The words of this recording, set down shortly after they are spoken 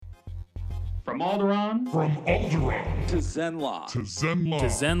From Alderaan to Zenla. to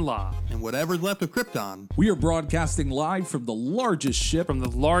Zenla, and whatever's left of Krypton. We are broadcasting live from the largest ship From the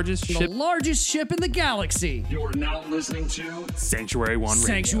largest The ship, largest ship in the galaxy. You're now listening to Sanctuary One Radio.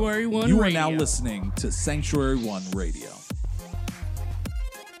 Sanctuary One You Radio. are now listening to Sanctuary One Radio.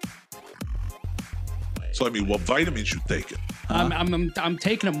 So, what vitamins you taking? I'm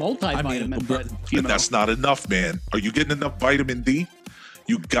taking a multivitamin, but you know. That's not enough, man. Are you getting enough vitamin D?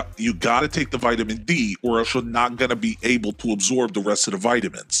 You got to take the vitamin D, or else you're not going to be able to absorb the rest of the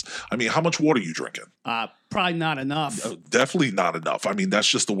vitamins. How much water are you drinking? Probably not enough. Definitely not enough. That's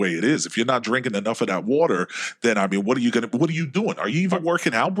just the way it is. If you're not drinking enough of that water, then what are you doing? Are you even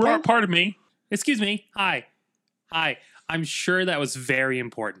working out, bro? Pardon me. Excuse me. Hi. I'm sure that was very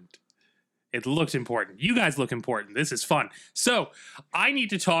important. It looked important. You guys look important. This is fun. So I need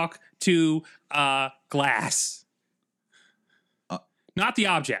to talk to Glass. Not the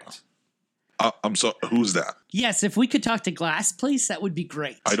object. I'm sorry. Who's that? Yes, if we could talk to Glass, please, that would be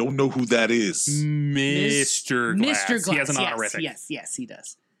great. I don't know who that is. Mr. Glass. Mr. Glass. He has an yes, honorific. yes, he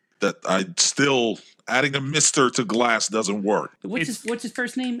does. That I still adding a Mister to Glass doesn't work. What's his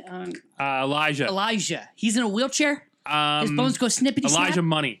first name? Elijah. Elijah. He's in a wheelchair. His bones go snippety snap. Elijah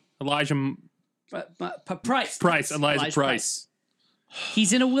Money. Elijah Price. Elijah Price.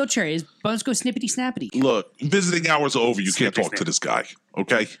 He's in a wheelchair. His bones go snippety snappity. Look, visiting hours are over. You can't Snippy talk to snip. this guy.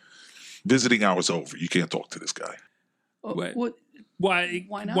 Okay, visiting hours are over. You can't talk to this guy. Wait. What? Why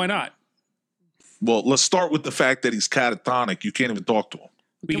not? Why not? Well, let's start with the fact that he's catatonic. You can't even talk to him.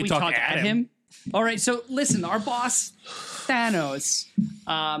 We can talk at him. All right. So listen, our boss Thanos,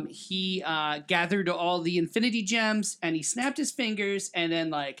 he gathered all the Infinity Gems and he snapped his fingers, and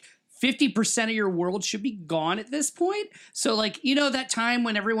then 50% of your world should be gone at this point. So that time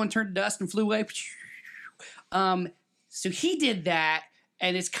when everyone turned to dust and flew away. So he did that,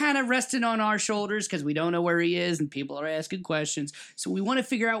 and it's kind of resting on our shoulders because we don't know where he is, and people are asking questions. So we want to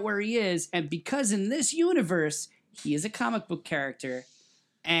figure out where he is, and because in this universe he is a comic book character,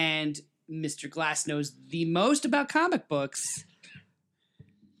 and Mr. Glass knows the most about comic books,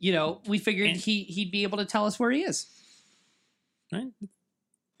 we figured he'd be able to tell us where he is. Right?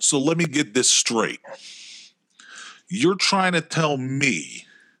 So let me get this straight. You're trying to tell me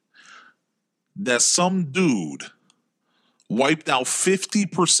that some dude wiped out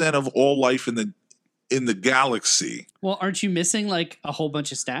 50% of all life in the galaxy. Well, aren't you missing a whole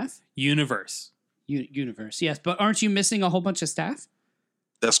bunch of staff? Universe. Universe, yes, but aren't you missing a whole bunch of staff?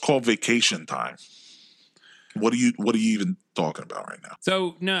 That's called vacation time. What are you even talking about right now?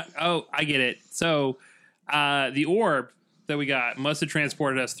 So no. Oh, I get it. So the orb that we got must have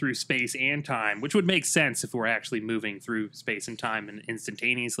transported us through space and time, which would make sense if we're actually moving through space and time and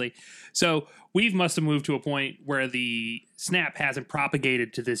instantaneously. So we must have moved to a point where the snap hasn't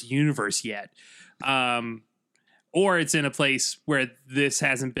propagated to this universe yet. Or it's in a place where this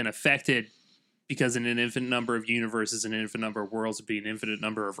hasn't been affected, because in an infinite number of universes and an infinite number of worlds would be an infinite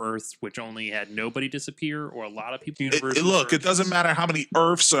number of Earths, which only had nobody disappear or a lot of people. It doesn't matter how many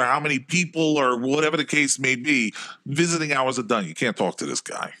Earths or how many people or whatever the case may be. Visiting hours are done. You can't talk to this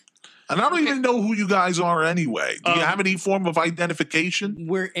guy. And I don't even know who you guys are anyway. Do you have any form of identification?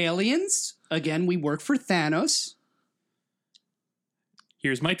 We're aliens. Again, we work for Thanos.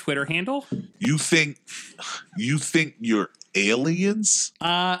 Here's my Twitter handle. You think you're aliens?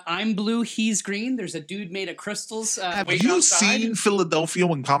 I'm blue, he's green. There's a dude made of crystals. Have waiting you outside. seen Philadelphia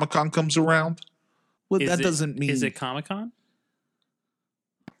when Comic-Con comes around? Well, Is that it- doesn't mean. Is it Comic-Con?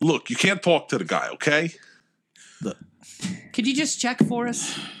 Look, you can't talk to the guy, okay? Could you just check for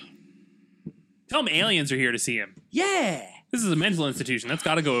us? Tell him aliens are here to see him. Yeah. This is a mental institution. That's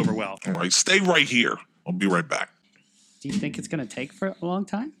got to go over well. All right, stay right here. I'll be right back. Do you think it's going to take for a long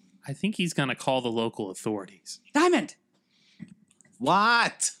time? I think he's going to call the local authorities. Diamond,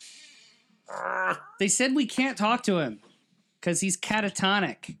 What? they said we can't talk to him because he's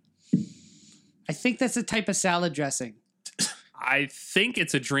catatonic. I think that's a type of salad dressing. I think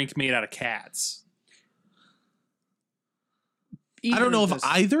it's a drink made out of cats. I don't know if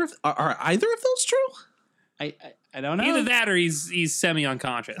either are either of those true. I don't know. Either that or he's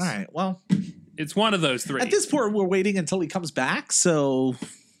semi-unconscious. All right. Well, It's one of those three. at this point, we're waiting until he comes back. So,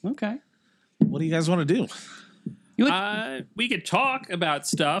 Okay. what do you guys want to do? We could talk about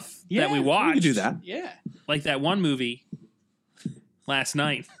stuff Yeah, that we we watched. We can do that. Yeah. Like that one movie last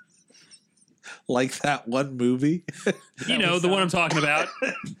night. Like that one movie. You know, the one I'm talking about.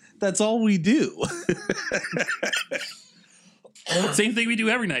 That's all we do. Same thing we do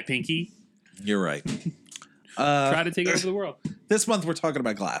every night, Pinky. You're right. Try to take over the world. This month, we're talking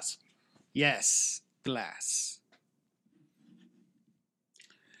about Glass. Yes. Glass.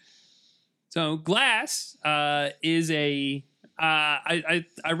 So Glass is a. I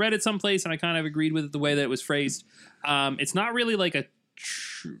read it someplace and I kind of agreed with it the way that it was phrased. It's not really like a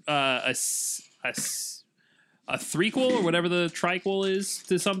threequel or whatever the triquel is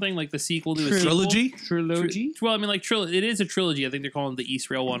to something like the sequel to a Trilogy? Trilogy. Well, I mean, like it is a trilogy. I think they're calling it the East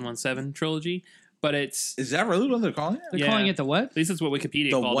Rail 117 trilogy, but it's Is that really what they're calling it? They're calling it the what? at least that's what Wikipedia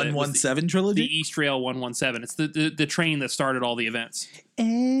The called it. was 117 the trilogy? East Rail 117. It's the train that started all the events.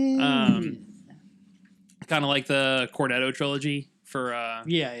 Kind of like the Cornetto trilogy for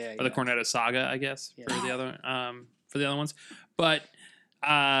Yeah. or the Cornetto saga, I guess, Yeah. for the other ones. But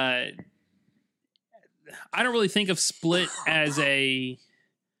I don't really think of Split as a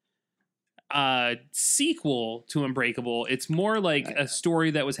sequel to Unbreakable. It's more like a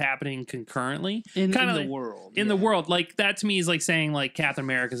story that was happening concurrently in Kinda the like- world. in the world. Like that to me is like saying like Captain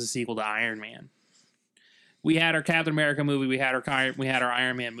America is a sequel to Iron Man. We had our Captain America movie, we had our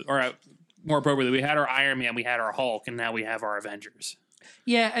Iron Man, or more appropriately, we had our Iron Man, we had our Hulk, and now we have our Avengers.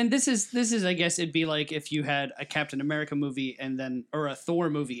 Yeah, and this is I guess it'd be like if you had a Captain America movie and then or a Thor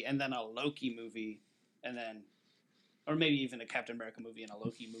movie and then a Loki movie and then or maybe even a Captain America movie and a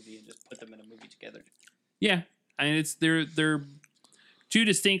Loki movie and just put them in a movie together. Yeah, I mean they're two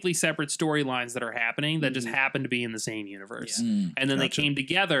distinctly separate storylines that are happening that just happen to be in the same universe, and then they came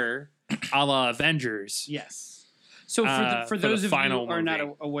together, a la Avengers. Yes. So for For the those of you final who are not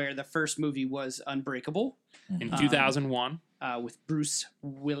movie. aware, the first movie was Unbreakable In 2001, with Bruce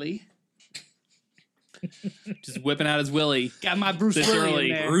Willis. just whipping out his willy. Got my Bruce This Willis early.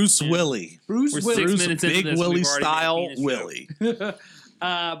 in there. Bruce Willie. Bruce We're Willis. 6 minutes into Big this, Willie we've already made style penis joke.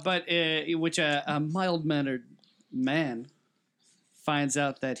 Willie. Which a mild-mannered man finds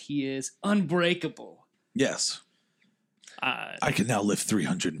out that he is unbreakable. Yes. I can now lift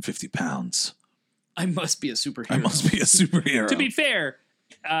 350 pounds. I must be a superhero. I must be a superhero. To be fair,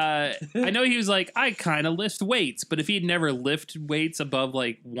 I know he was like, I kind of lift weights, but if he'd never lifted weights above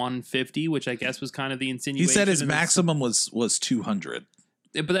like 150, which I guess was kind of the insinuation. he said his in maximum was 200.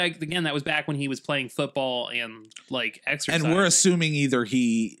 But again, that was back when he was playing football and like exercising. And we're assuming either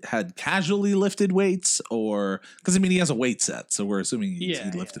he had casually lifted weights or because I mean he has a weight set, so we're assuming he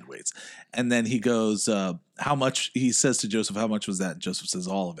lifted weights. And then he goes, how much? He says to Joseph, how much was that? And Joseph says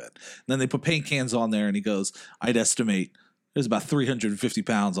all of it. And then they put paint cans on there, and he goes, I'd estimate there's about 350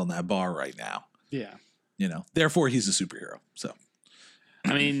 pounds on that bar right now. Yeah. You know, therefore he's a superhero. So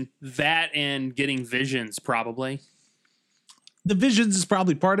I mean, that and getting visions probably. the visions is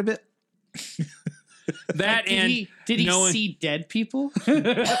probably part of it. That Did and he knowing- see dead people?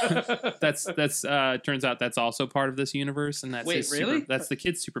 that's turns out that's also part of this universe, and that's Wait, his really? that's the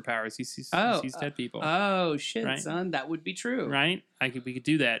kid's superpowers. He sees dead people, Oh shit, Right. son, that would be true. right? We could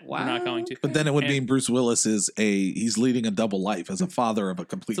do that. We're not going to. But then it would And- mean Bruce Willis he's leading a double life as a father of a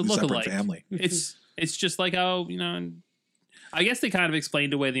completely It's a separate lookalike. family. It's just like how I guess they kind of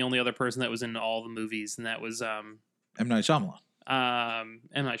explained away the only other person that was in all the movies, and that was M. Night Shyamalan. M.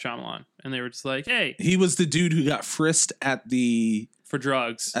 Night Shyamalan, and they were just like, hey, He was the dude who got frisked at the for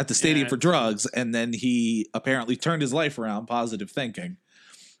drugs stadium And- for drugs, and then he apparently turned his life around, positive thinking,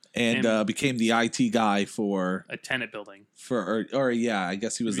 and became the IT guy for a tenant building, I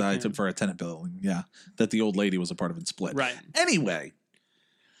guess he was the IT for a tenant building. Yeah, that the old lady was a part of in Split. right? Anyway,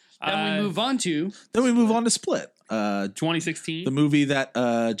 Then we move on to then we move on to Split. 2016. The movie that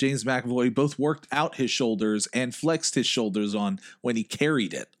James McAvoy both worked out his shoulders and flexed his shoulders on when he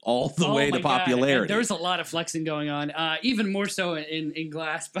carried it all the Oh way my to God. popularity. There's a lot of flexing going on, even more so in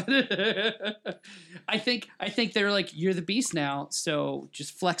Glass. But I think they're like, you're the beast now, so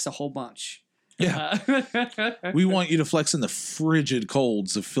just flex a whole bunch. Yeah. We want you to flex in the frigid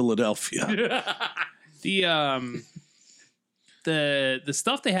colds of Philadelphia. The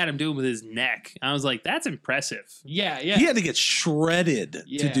stuff they had him doing with his neck, I was like, that's impressive. yeah. He had to get shredded to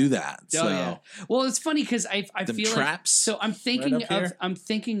Yeah. do that. Oh, So yeah. Well, it's funny because I them feel traps like so I'm thinking right up of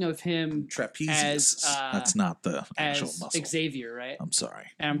here. him trapezius. As, That's not the actual as muscle. Xavier, right? I'm sorry.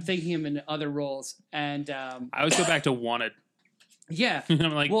 And I'm thinking him in other roles, and I always go back to Wanted. yeah. I'm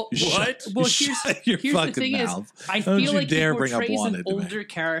like, Well, what? Well, Shut your here's the fucking thing mouth. is, I Don't feel you like dare he bring up portrays an Wanted to me. older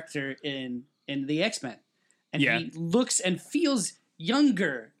character in the X-Men, and Yeah. he looks and feels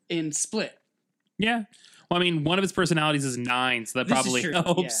younger in Split. Yeah. Well, I mean, one of his personalities is 9, so that This is probably true,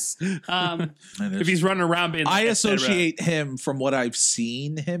 helps. And If he's running around being I like, associate him from what I've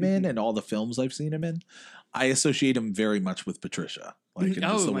seen him in and all the films I've seen him in. I associate him very much with Patricia. Like in just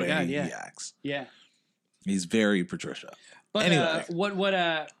Oh the my way God, he yeah. acts. Yeah. He's very Patricia. But Anyway.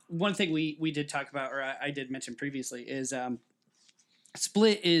 one thing we did talk about, or I did mention previously, is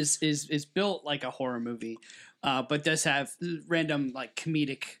Split is built like a horror movie, but does have random like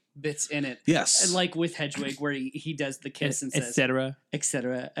comedic bits in it. Yes. And like with Hedwig, where he does the kiss and says, etc.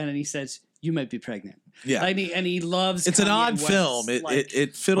 etc. And then he says, "You might be pregnant." Yeah. And he loves. It's an Kanye odd West, film.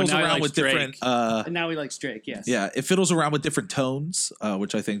 It fiddles Well, now he around likes with different. and now he likes Drake. Yes. Yeah, it fiddles around with different tones,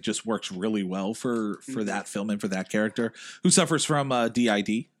 which I think just works really well for that film and for that character who suffers from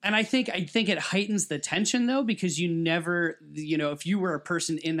DID. And I think it heightens the tension though, because you never, if you were a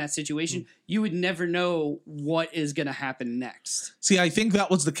person in that situation, you would never know what is going to happen next. See, I think that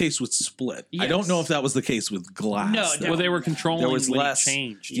was the case with Split. I don't Yes. know if that was the case with Glass. No, though. Well, they were controlling there was when less. it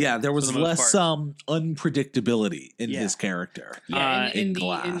changed. Yeah, there was for the most less part. unpredictability in Yeah. his character. Yeah, in in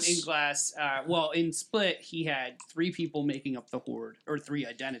Glass. Glass, in Split, he had 3 people making up the Horde, or 3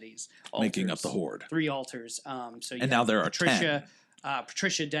 identities, Making up alters. the Horde. 3 alters. So you And now have there are Patricia,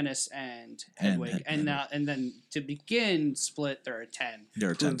 Patricia, Dennis, and Hedwig, and then to begin Split, there are 10. There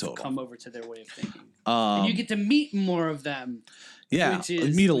are 10 who've total. Come over to their way of thinking, and you get to meet more of them. Yeah, which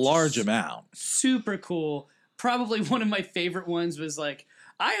is- meet a which large is amount. Super cool. Probably one of my favorite ones was like,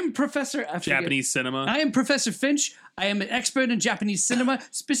 I am Professor I forget- Japanese cinema. I am Professor Finch. I am an expert in Japanese cinema,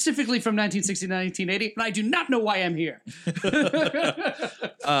 specifically from 1960 to 1980, and I do not know why I'm here.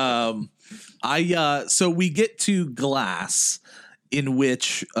 So we get to Glass, in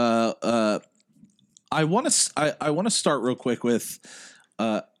which I want to start real quick with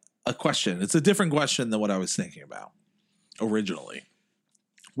a question. It's a different question than what I was thinking about originally,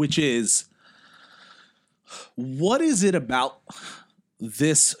 which is, what is it about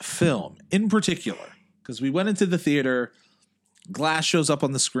this film in particular? Because we went into the theater, Glass shows up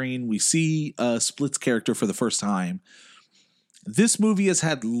on the screen, we see Split's character for the first time. This movie has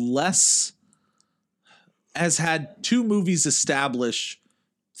had 2 movies establish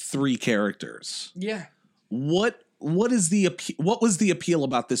 3 characters. Yeah. What was the appeal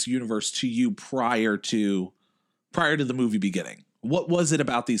about this universe to you prior to the movie beginning? What was it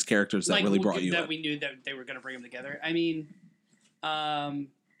about these characters that really brought you that in? we knew that they were going to bring them together? I mean,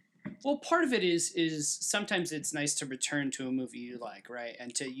 well, part of it is sometimes it's nice to return to a movie you like, right?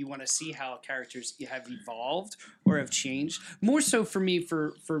 And you want to see how characters have evolved or have changed. More so for me,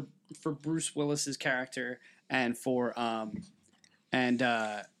 for Bruce Willis's character, and for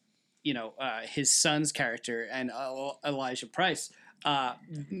his son's character, and Elijah Price.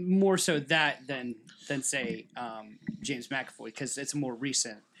 More so that than say James McAvoy, because it's more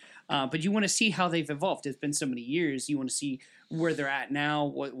recent. But you want to see how they've evolved. It's been so many years. You want to see where they're at now,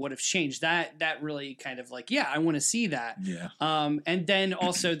 what have changed. That really kind of like, yeah, I want to see that. Yeah. And then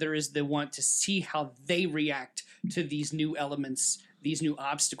also there is the want to see how they react to these new elements, these new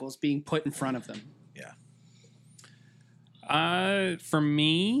obstacles being put in front of them. Yeah. For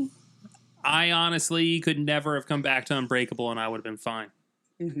me, I honestly could never have come back to Unbreakable, and I would have been fine.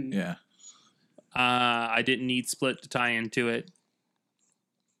 Mm-hmm. Yeah. I didn't need Split to tie into it.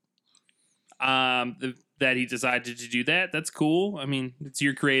 That he decided to do that, that's cool. I mean, it's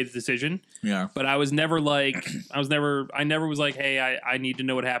your creative decision. Yeah. But I never was like, hey, I need to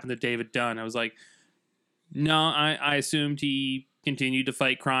know what happened to David Dunn. I was like, no, I assumed he continued to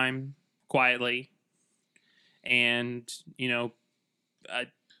fight crime quietly and,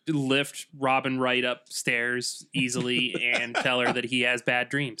 lift Robin Wright upstairs easily and tell her that he has bad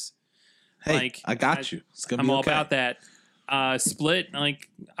dreams. Hey, I got you. It's gonna I'm be all okay. about that. Split,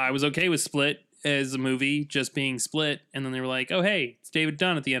 I was okay with Split as a movie just being Split, and then they were like, oh hey, it's David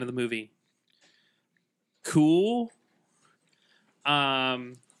Dunn at the end of the movie. Cool. I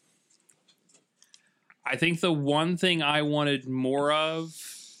think the one thing I wanted more of,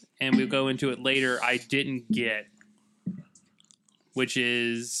 and we'll go into it later, I didn't get, which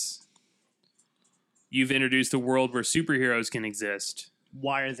is you've introduced a world where superheroes can exist.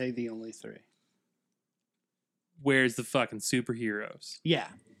 Why are they the only 3? Where's the fucking superheroes? Yeah.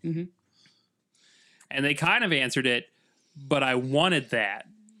 Mm-hmm. And they kind of answered it, but I wanted that,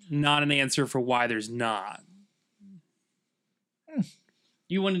 not an answer for why there's not.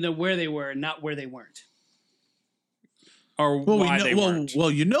 You want to know where they were, not where they weren't. Or why they weren't. Well,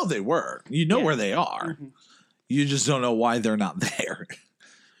 you know they were. You know Yeah. where they are. Mhm. You just don't know why they're not there.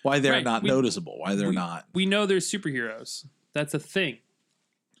 Why they're Right. not noticeable. Why they're not. We know there's superheroes. That's a thing.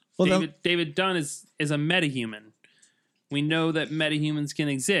 Well, David Dunn is a metahuman. We know that metahumans can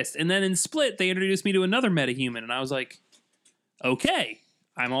exist. And then in Split, they introduced me to another metahuman, and I was like, okay,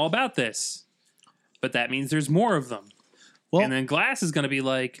 I'm all about this. But that means there's more of them. Well- and then Glass is going to be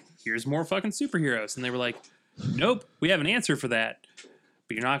like, here's more fucking superheroes. And they were like, nope, we have an answer for that.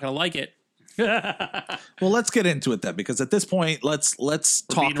 But you're not going to like it. Well, let's get into it then, because at this point, let's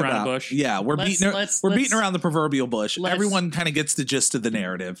talk beating around about. the bush. Yeah, we're Let's- beating let's- beating around the proverbial bush. let's- Everyone kind of gets the gist of the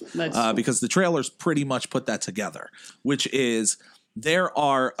narrative Let's- because the trailers pretty much put that together, which is there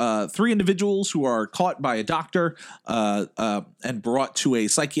are 3 individuals who are caught by a doctor and brought to a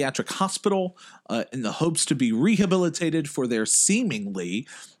psychiatric hospital in the hopes to be rehabilitated for their seemingly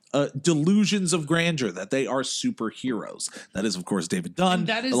delusions of grandeur that they are superheroes. That is, of course, David Dunn, And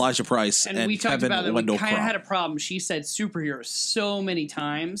that is- Elijah Price, and we talked Kevin about that. Wendell We kind of Crumb. had a problem. She said superheroes so many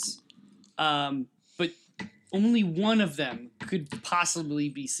times, but only one of them could possibly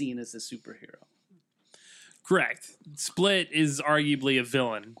be seen as a superhero. Correct. Split is arguably a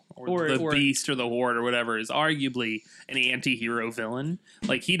villain, or the Or- Beast or the Horde or whatever is arguably an anti-hero villain.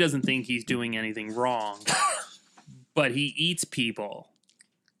 Like, he doesn't think he's doing anything wrong, but he eats people.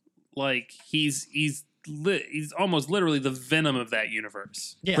 Like, he's almost literally the Venom of that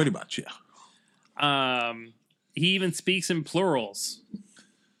universe. Yeah. Pretty much, yeah. He even speaks in plurals,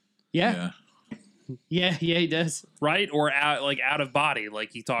 Yeah. Yeah, he does. right? Or out of body,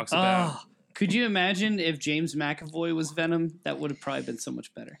 like he talks about. Oh, could you imagine if James McAvoy was Venom? That would have probably been so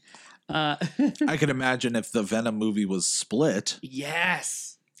much better. I could imagine if the Venom movie was Split,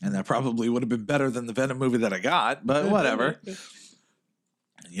 Yes. and that probably would have been better than the Venom movie that I got, but whatever.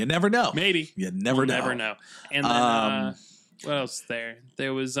 You never know. Maybe. You never know. Never know. And then, what else is there?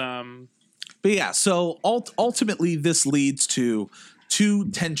 There was, But yeah, so ultimately this leads to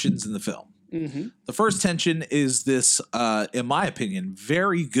 2 tensions in the film. Mm-hmm. The first tension is this, in my opinion,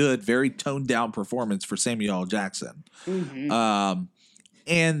 very good, very toned down performance for Samuel L. Jackson. Mm-hmm.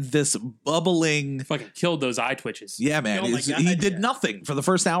 And this bubbling, fucking killed those eye twitches. yeah, man, Oh my he God, did yeah. nothing for the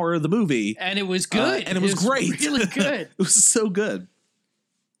first hour of the movie. And it was good. And it was great. Really good. It was so good.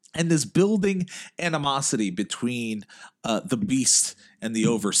 And this building animosity between the Beast and the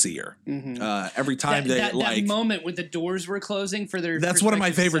Overseer. Every time that they moment when the doors were closing for their that's one of my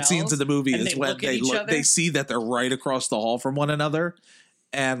respective favorite scenes cells, in the movie and is when look at each other. they see that they're right across the hall from one another,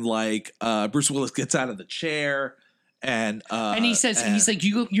 and like Bruce Willis gets out of the chair and he says he's like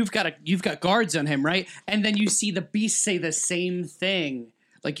you've got guards on him, right? And then you see the Beast say the same thing,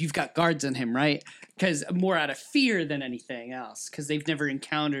 like you've got guards on him, right? Because more out of fear than anything else, because they've never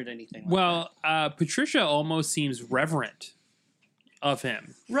encountered anything. Like Well, Patricia almost seems reverent of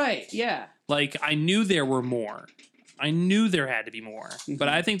him. that. Right? Yeah. Like, I knew there were more. I knew there had to be more. But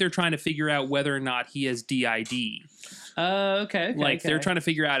I think they're trying to figure out whether or not he has DID. Okay. Like, they're trying to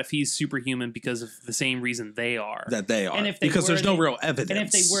figure out if he's superhuman because of the same reason they are. that they are, And if they because were, there's no they- real evidence. And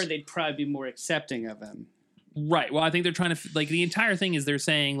if they were, they'd probably be more accepting of him. Right. Well, I think they're trying to, like, the entire thing is they're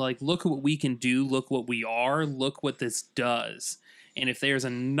saying, like, look at what we can do, look what we are, look what this does. And if there's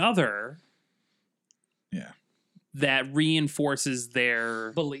another yeah, that reinforces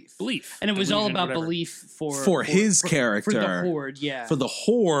their Belief. And it was all delusion, about whatever. belief For his for character. the Horde. Yeah. for the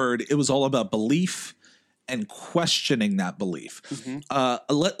Horde, it was all about belief and questioning that belief.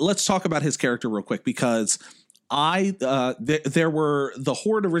 Let's talk about his character real quick, because there were the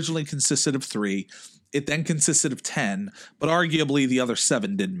Horde originally consisted of 3. It then consisted of 10, but arguably the other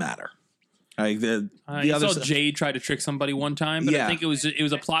 7 didn't matter. Like the you other saw Jade try to trick somebody one time, but Yeah. I think it was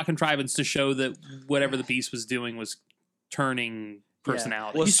a plot contrivance to show that whatever the Beast was doing was turning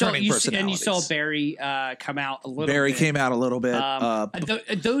personality. Well, you saw, turning you see, and you saw personalities. Barry come out a little Barry bit. came out a little bit.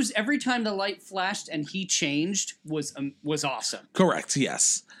 Those every time the light flashed and he changed was awesome. Correct.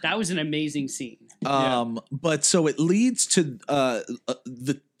 Yes. That was an amazing scene. But so it leads to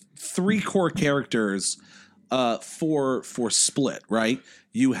the 3 core characters for Split, right?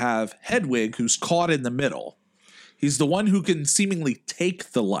 You have Hedwig, who's caught in the middle. He's the one who can seemingly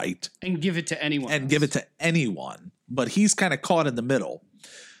take the light And give it to anyone. and give it to anyone, but he's kind of caught in the middle.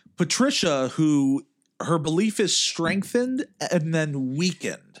 Patricia, who her belief is strengthened and then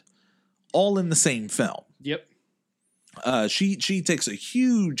weakened, all in the same film. Yep. She takes a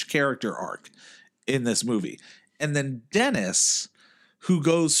huge character arc in this movie. And then Dennis, who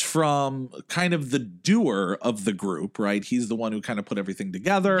goes from kind of the doer of the group, right? He's the one who kind of put everything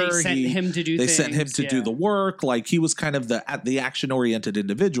together. They sent him to do They things. sent him to do the work. Like, he was kind of the action-oriented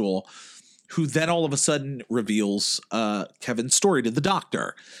individual who then all of a sudden reveals Kevin's story to the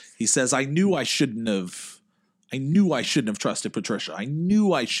doctor. He says, I knew I shouldn't have trusted Patricia. I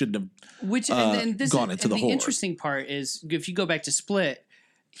knew I shouldn't have Which and this gone is, into and the the Horde. interesting part is if you go back to Split,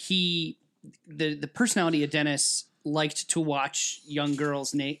 the personality of Dennis liked to watch young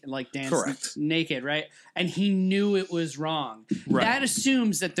girls dance Correct. naked, right? And he knew it was wrong. Right. That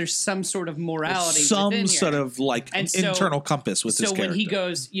assumes that there's some sort of morality, some within sort here. of like And so- internal compass with his So character. when he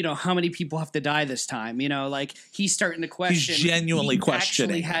goes, how many people have to die this time? Like he's starting to question. genuinely he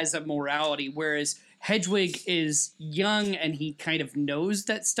questioning. Actually has a morality, whereas Hedwig is young and he kind of knows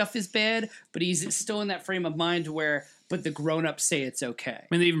that stuff is bad, but he's still in that frame of mind where, but the grown-ups say it's okay. I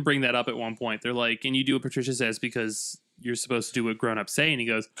mean, they even bring that up at one point. They're like, and you do what Patricia says because you're supposed to do what grown-ups say, and he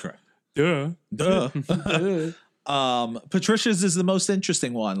goes, Correct. duh. Duh. Patricia's is the most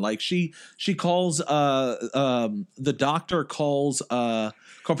interesting one. Like she calls the doctor calls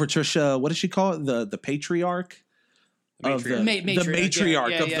Patricia, what does she call it? The patriarch of the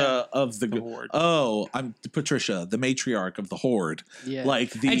Matriarch. of the Horde. Oh, I'm Patricia, the matriarch of the Horde. Yeah.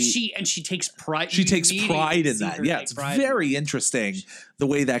 Like the and she takes pride. she you takes immediately pride in see that. her Yeah, take it's pride in very it. interesting the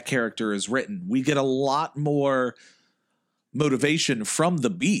way that character is written. We get a lot more motivation from the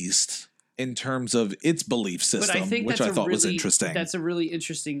Beast in terms of its belief system, But I think which that's I thought was really- interesting. That's a really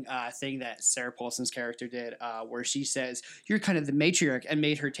interesting thing that Sarah Paulson's character did, where she says, "You're kind of the matriarch," and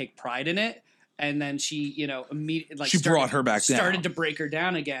made her take pride in it. And then she, immediately She brought her back down. Started to break her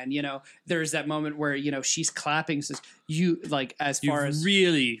down again. There's that moment where she's clapping, says, "You like as far You've as."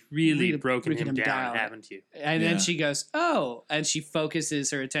 really really broken broken him him down, down. haven't you? And Yeah. then she goes, "Oh," and she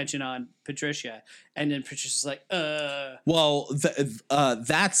focuses her attention on Patricia, and then Patricia's like, Well,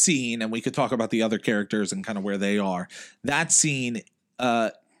 that scene, and we could talk about the other characters and kind of where they are. That scene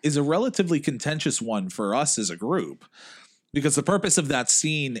is a relatively contentious one for us as a group, because the purpose of that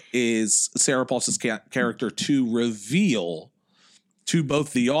scene is Sarah Paulson's character to reveal to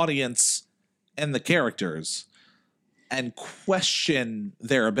both the audience and the characters and question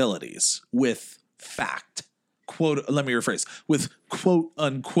their abilities with fact. Let me rephrase, with quote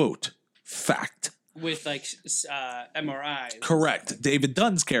unquote fact. with like MRI. Correct. David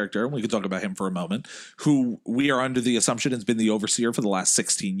Dunn's character, and we could talk about him for a moment, who we are under the assumption has been the overseer for the last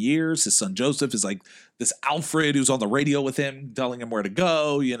 16 years. His son Joseph is like this Alfred who's on the radio with him, telling him where to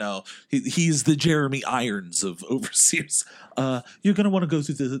go. He's the Jeremy Irons of overseers. You're going to want to go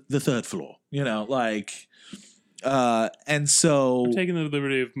through the third floor, and so I'm taking the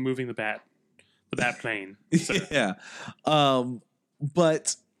liberty of moving the bat plane. So. yeah.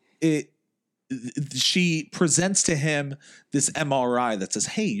 But she presents to him this MRI that says,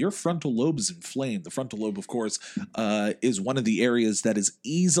 hey, your frontal lobe is inflamed. The frontal lobe, of course, is one of the areas that is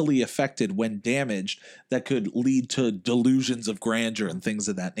easily affected when damaged, that could lead to delusions of grandeur and things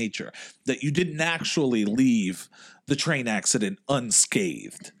of that nature, that you didn't actually leave the train accident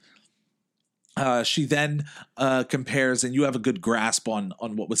unscathed. She then compares, and you have a good grasp on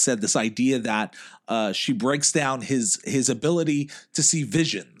what was said, this idea that she breaks down his ability to see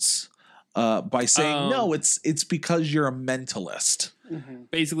visions by saying, no, it's because you're a mentalist. Mm-hmm.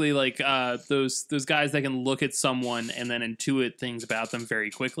 Basically, like those guys that can look at someone and then intuit things about them very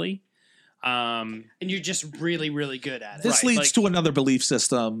quickly. And you're just really, really good at it. This Right, leads to another belief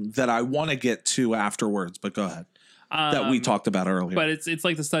system that I want to get to afterwards, but go ahead. That we talked about earlier. But it's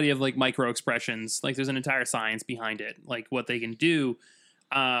like the study of like micro expressions. Like there's an entire science behind it, like what they can do.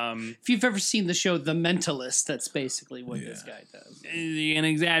 If you've ever seen the show The Mentalist, that's basically what this guy does. An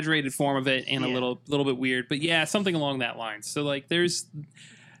exaggerated form of it and a little bit weird, but yeah, something along that line. So like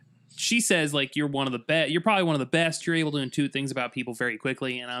she says like you're one of the best. You're probably one of the best. You're able to intuit things about people very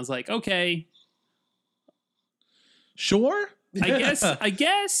quickly, and I was like, okay, sure. I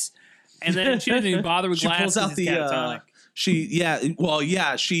guess. And then she doesn't even bother with She glass. pulls out the catatonic.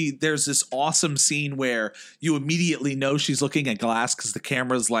 there's this awesome scene where you immediately know she's looking at glass because the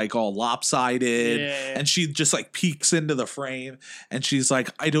camera's like all lopsided, and she just like peeks into the frame and she's like,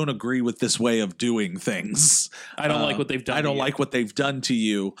 I don't agree with this way of doing things. I don't like what they've done. I don't like what they've done to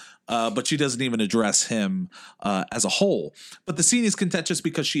you. But she doesn't even address him as a whole. But the scene is contentious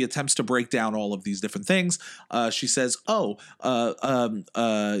because she attempts to break down all of these different things. She says, can't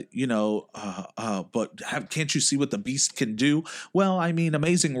you see what the beast can do? Well, I mean,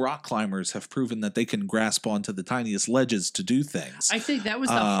 amazing rock climbers have proven that they can grasp onto the tiniest ledges to do things. I think that was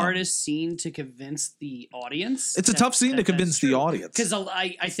the hardest scene to convince the audience. It's a tough scene to convince the audience. Because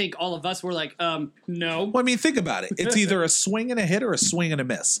I think all of us were like, no. Well, I mean, think about it. It's either a swing and a hit or a swing and a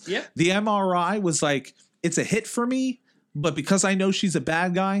miss. Yep. The MRI was like, it's a hit for me, but because I know she's a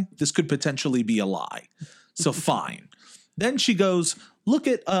bad guy, this could potentially be a lie. So fine. Then she goes, look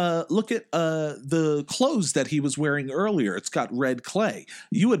at the clothes that he was wearing earlier. It's got red clay.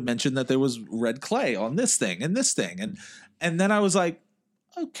 You had mentioned that there was red clay on this thing and this thing. And then I was like,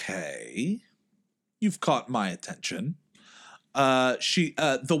 okay, you've caught my attention.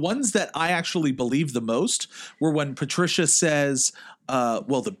 The ones that I actually believed the most were when Patricia says,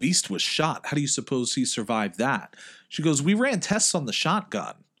 well, the beast was shot. How do you suppose he survived that? She goes, we ran tests on the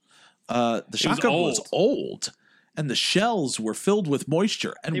shotgun. The shotgun was old and the shells were filled with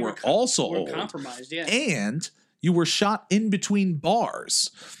moisture and were also old. Compromised, yeah. And you were shot in between bars.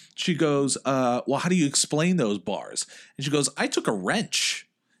 She goes, well, how do you explain those bars? And she goes, I took a wrench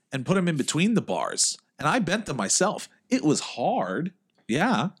and put them in between the bars and I bent them myself. It was hard.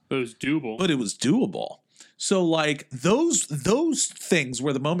 Yeah. But it was doable. But it was doable. So like those things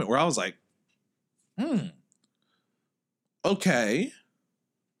were the moment where I was like, okay,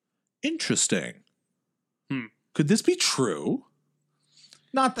 interesting. Could this be true?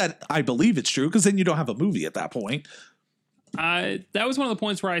 Not that I believe it's true, because then you don't have a movie at that point. That was one of the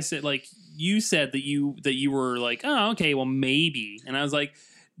points where I said, like, you said that you were like, oh, okay, well, maybe. And I was like,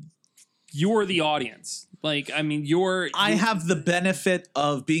 you're the audience. Like, I mean, I have the benefit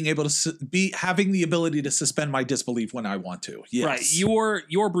of being able to having the ability to suspend my disbelief when I want to. Yes. Right.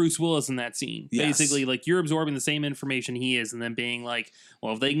 You're Bruce Willis in that scene. Yes. Basically, like, you're absorbing the same information he is, and then being like,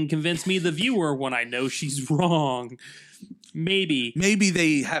 well, if they can convince me, the viewer, when I know she's wrong, maybe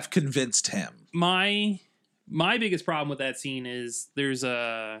they have convinced him. My biggest problem with that scene is there's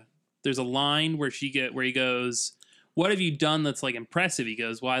a line where he goes, what have you done that's like impressive? He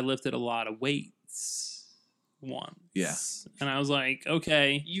goes, well, I lifted a lot of weights once. Yeah. And I was like,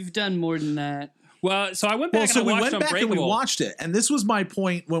 okay. You've done more than that. Well, so I went back and we watched went back and we Unbreakable. watched it. And this was my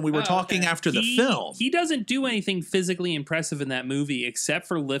point when we were talking after the film. He doesn't do anything physically impressive in that movie except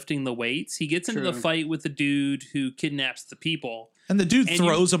for lifting the weights. He gets into the fight with the dude who kidnaps the people. And the dude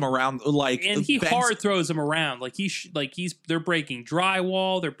throws him around like, and he hard throws him around like they're breaking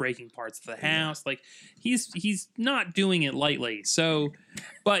drywall, they're breaking parts of the house. Like he's not doing it lightly. So,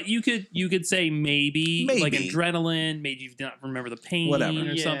 but you could say maybe like adrenaline, maybe you don't remember the pain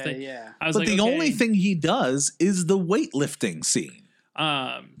or something. Yeah. I was but the only thing he does is the weightlifting scene.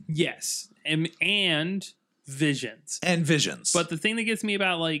 Yes, and visions. But the thing that gets me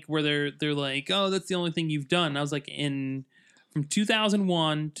about like where they're like, oh, that's the only thing you've done. I was like, from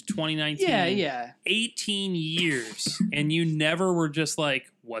 2001 to 2019, 18 years, and you never were just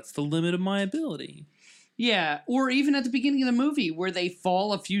like, what's the limit of my ability? Yeah, or even at the beginning of the movie where they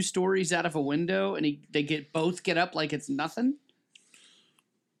fall a few stories out of a window and they both get up like it's nothing.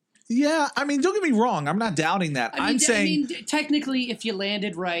 Yeah, I mean, don't get me wrong. I'm not doubting that. I'm saying technically, if you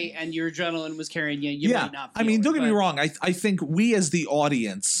landed right and your adrenaline was carrying you, might not feel don't get me wrong. I think we as the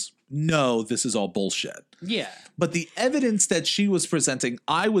audience know this is all bullshit. Yeah. But the evidence that she was presenting,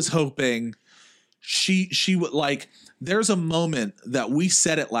 I was hoping she would like, there's a moment that we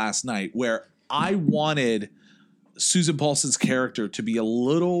said it last night where I wanted Susan Paulson's character to be a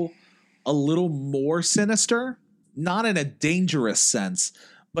little more sinister, not in a dangerous sense,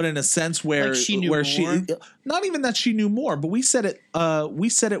 but in a sense where like she knew more? Not even that she knew more, but we said it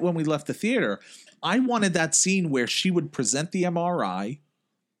when we left the theater. I wanted that scene where she would present the MRI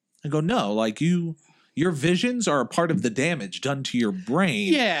and go, no, like your visions are a part of the damage done to your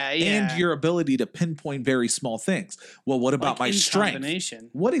brain and your ability to pinpoint very small things. Well, what about my strength?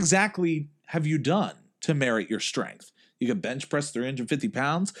 What exactly have you done to merit your strength? You can bench press 350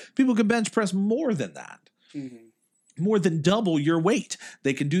 pounds. People can bench press more than that. Mm-hmm. More than double your weight.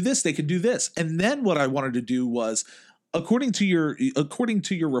 They can do this, they can do this. And then what I wanted to do was, according to your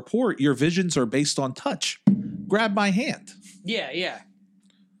report, your visions are based on touch. Grab my hand. Yeah.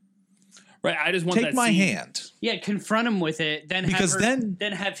 Right, I just want take my hand. Yeah, confront him with it. Then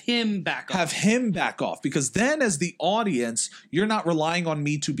have him back off. Have him back off, because then, as the audience, you're not relying on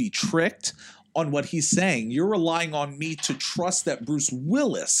me to be tricked on what he's saying. You're relying on me to trust that Bruce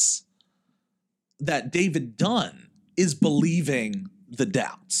Willis, that David Dunn, is believing the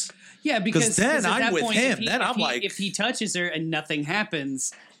doubts. Yeah, because then I'm with point, him. Then I'm like, if he touches her and nothing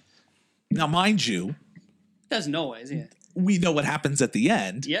happens. Now, mind you, doesn't always. Yeah. We know what happens at the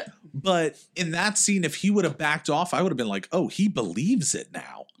end. Yep. But in that scene, if he would have backed off, I would have been like, oh, he believes it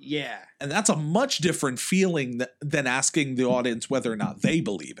now. Yeah. And that's a much different feeling than asking the audience whether or not they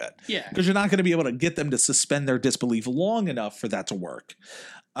believe it. Yeah. Because you're not going to be able to get them to suspend their disbelief long enough for that to work.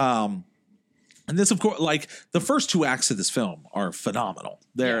 And this, of course, like the first two acts of this film are phenomenal.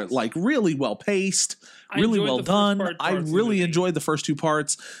 They're like really well paced, really well done. I really enjoyed the first two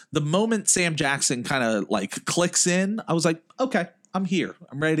parts. The moment Sam Jackson kind of like clicks in, I was like, okay, I'm here.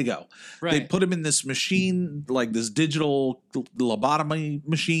 I'm ready to go. Right. They put him in this machine, like this digital lobotomy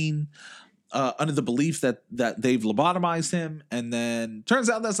machine, under the belief that they've lobotomized him. And then turns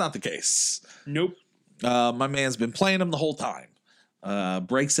out that's not the case. Nope. My man's been playing him the whole time.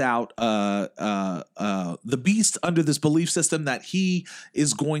 Breaks out the beast under this belief system that he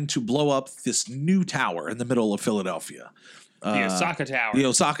is going to blow up this new tower in the middle of Philadelphia. The Osaka Tower. The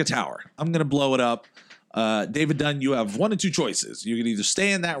Osaka Tower. I'm going to blow it up. David Dunn, you have one of two choices. You can either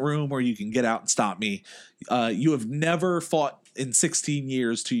stay in that room or you can get out and stop me. You have never fought in 16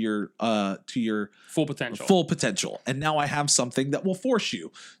 years to your full potential. And now I have something that will force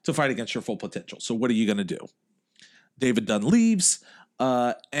you to fight against your full potential. So what are you going to do? David Dunn leaves,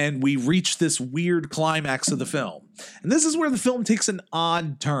 and we reach this weird climax of the film. And this is where the film takes an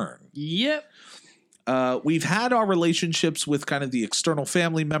odd turn. Yep. We've had our relationships with kind of the external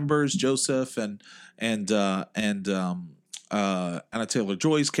family members, Joseph and Anna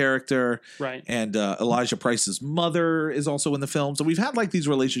Taylor-Joy's character, Right. and Elijah Price's mother is also in the film. So we've had like these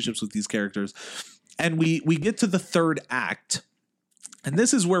relationships with these characters, and we get to the third act, and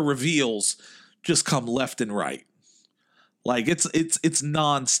this is where reveals just come left and right. Like it's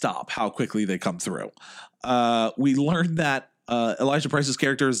nonstop how quickly they come through. We learned that Elijah Price's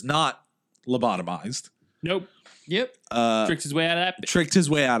character is not lobotomized. Nope. Yep. Tricked his way out of that. Tricked his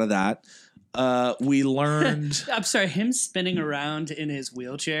way out of that. We learned. I'm sorry, him spinning around in his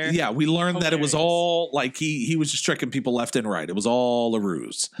wheelchair. Yeah, we learned that it was Hilarious. all like he was just tricking people left and right. It was all a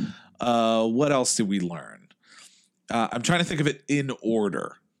ruse. What else did we learn? I'm trying to think of it in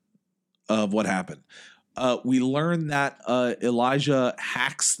order of what happened. We learned that Elijah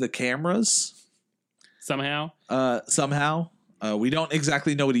hacks the cameras Somehow. somehow. We don't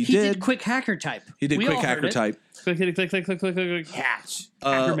exactly know what he He did. did quick hacker type. He did We quick all heard hacker it. type. Click, click, click, click, click, click, click, click. Hatch.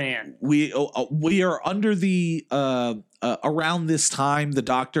 Hacker man. We are under the around this time. The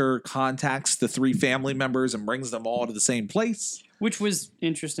doctor contacts the three family members and brings them all to the same place. Which was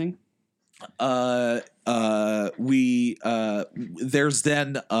interesting. There's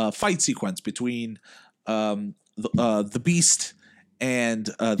then a fight sequence between the Beast and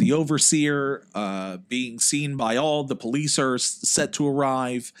the Overseer, being seen by all. The police are set to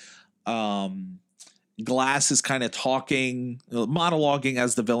arrive. Glass is kind of talking, monologuing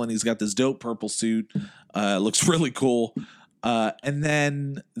as the villain. He's got this dope purple suit. Looks really cool. And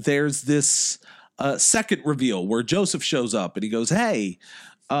then there's this second reveal where Joseph shows up and he goes, "Hey,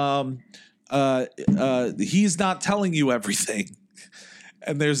 he's not telling you everything."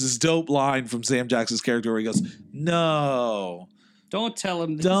 And there's this dope line from Sam Jackson's character where he goes, "No, Don't tell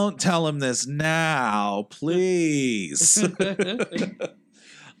him this. don't tell him this now, please."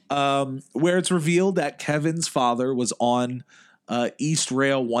 Where it's revealed that Kevin's father was on East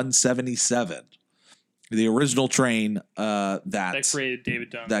Rail 177, the original train That created David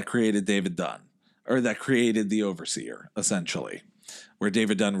Dunn. that created David Dunn, or that created the Overseer, essentially, where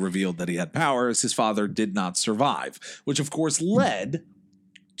David Dunn revealed that he had powers. His father did not survive, which of course led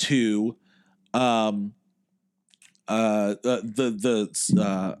to the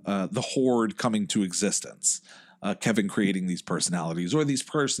Horde coming to existence. Kevin creating these personalities, or these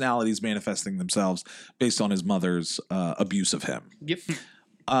personalities manifesting themselves based on his mother's abuse of him. Yep.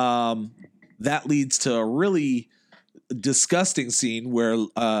 That leads to a really disgusting scene where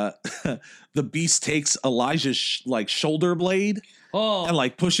the Beast takes Elijah's shoulder blade Oh, and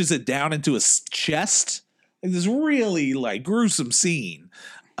like pushes it down into his chest. Like this really like gruesome scene,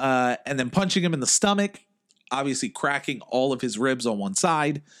 and then punching him in the stomach, obviously cracking all of his ribs on one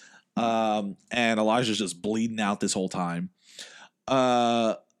side. And Elijah's just bleeding out this whole time.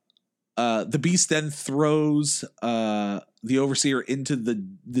 The Beast then throws the Overseer into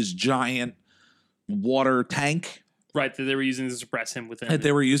this giant water tank Right, that they were using to suppress him within. that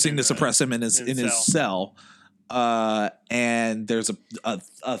they were using to in suppress him in his cell. And there's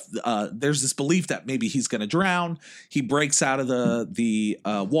there's this belief that maybe he's going to drown. He breaks out of the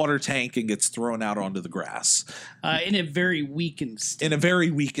water tank and gets thrown out onto the grass. in a very weakened state. In a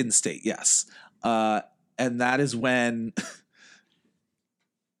very weakened state, yes. And that is when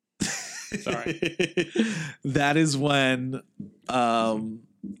Sorry. that is when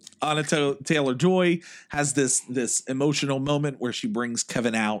Anna Taylor-Joy has this emotional moment where she brings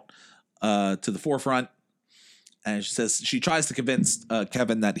Kevin out to the forefront, and she tries to convince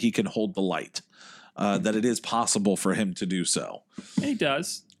Kevin that he can hold the light, that it is possible for him to do so, And he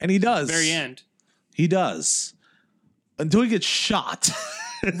does. and he does. Very end. He does, until he gets shot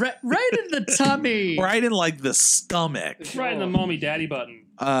right in the tummy. right in like the stomach. Right in the mommy daddy button.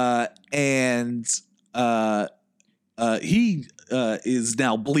 And he is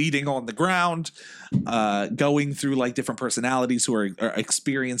now bleeding on the ground, going through like different personalities who are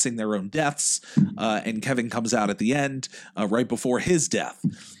experiencing their own deaths. And Kevin comes out at the end, right before his death.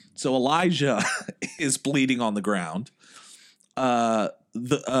 So Elijah is bleeding on the ground.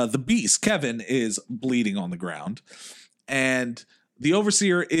 The Beast, Kevin, is bleeding on the ground, and the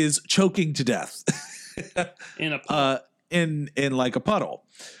Overseer is choking to death. In a in like a puddle.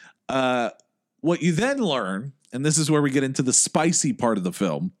 What you then learn, and this is where we get into the spicy part of the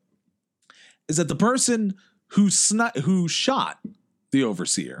film, is that the person who shot the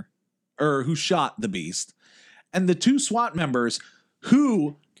Overseer, or who shot the Beast, and the two SWAT members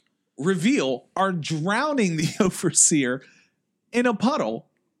who reveal are drowning the Overseer in a puddle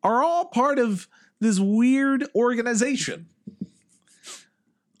are all part of this weird organization.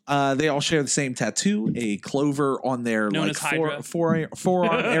 They all share the same tattoo, a clover on their Known like as Hydra.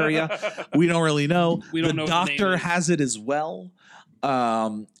 forearm area. We don't really know. We don't the know what the name doctor is. has it as well.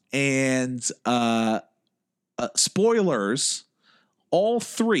 Spoilers, all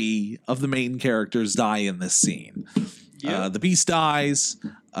three of the main characters die in this scene. The Beast dies,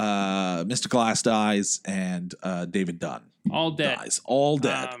 Mr. Glass dies, and David Dunn All dead. dies. All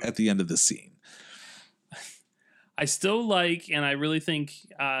dead at the end of this scene. I still like, and I really think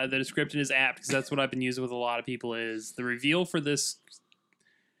the description is apt because that's what I've been using with a lot of people. Is the reveal for this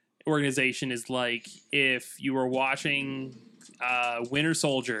organization is like if you were watching Winter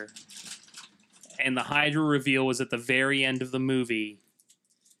Soldier, and the Hydra reveal was at the very end of the movie,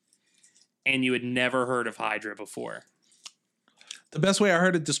 and you had never heard of Hydra before. The best way I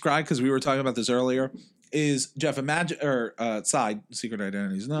heard it described, because we were talking about this earlier, is Jeff, imagine, or Side, Secret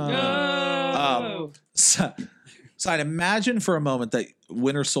Identities. No. Side, imagine for a moment that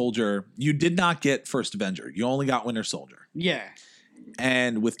Winter Soldier, you did not get First Avenger. You only got Winter Soldier. Yeah.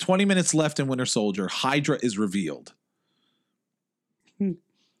 And with 20 minutes left in Winter Soldier, Hydra is revealed.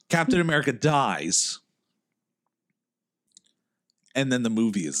 Captain America dies. And then the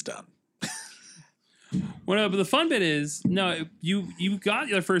movie is done. Well, no, but the fun bit is, no, you got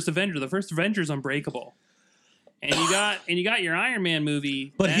the First Avenger. The First Avenger's unbreakable. And you got your Iron Man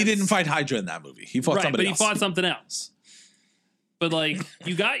movie. But he didn't fight Hydra in that movie. He fought somebody else. But he fought something else. But like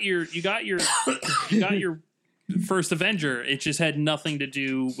you got your First Avenger. It just had nothing to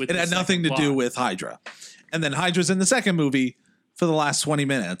do with It had nothing to do with Hydra. And then Hydra's in the second movie for the last 20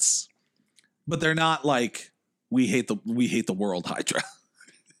 minutes. But they're not like we hate the world Hydra.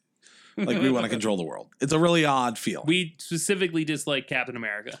 Like we want to control the world. It's a really odd feeling. We specifically dislike Captain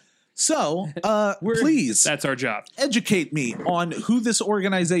America. So, please That's our job. educate me on who this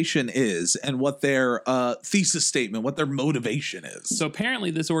organization is and what their thesis statement, what their motivation is. So apparently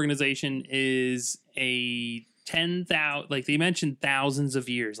this organization is a 10,000, like they mentioned thousands of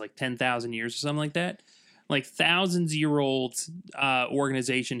years, like 10,000 years or something like that. Like thousands-year-old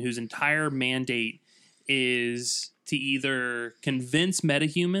organization whose entire mandate is to either convince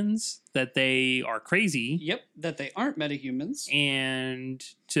metahumans that they are crazy. Yep, that they aren't metahumans. And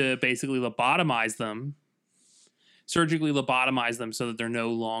to basically lobotomize them, surgically lobotomize them so that they're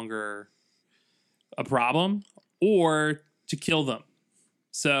no longer a problem, or to kill them.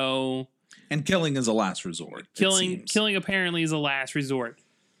 So, and killing is a last resort. killing apparently is a last resort.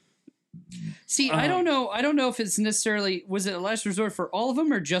 See, I don't know. I don't know if it's necessarily, was it a last resort for all of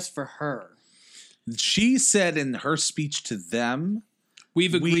them or just for her? She said in her speech to them,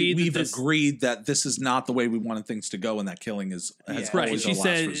 We've agreed. we've agreed that this is not the way we wanted things to go, and that killing has right. always She a last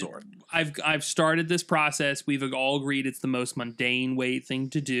said, resort. I've started this process. We've all agreed it's the most mundane thing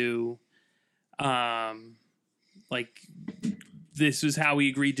to do. Like this is how we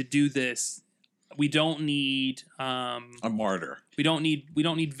agreed to do this. We don't need A martyr. we don't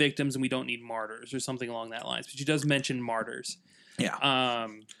need victims, and we don't need martyrs or something along that lines. But she does mention martyrs. Yeah.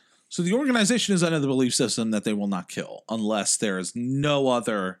 So the organization is under the belief system that they will not kill unless there is no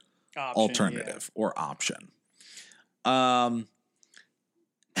other alternative or option. And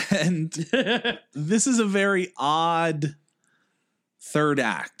this is a very odd third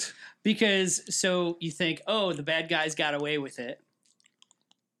act. Because so you think, oh, the bad guys got away with it.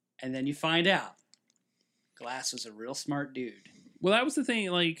 And then you find out Glass was a real smart dude. Well, that was the thing.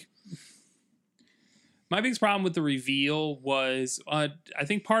 Like, my biggest problem with the reveal was, I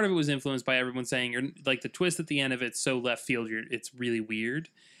think part of it was influenced by everyone saying, you're like the twist at the end of it's so left field. It's really weird.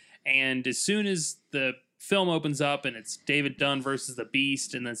 And as soon as the film opens up and it's David Dunn versus the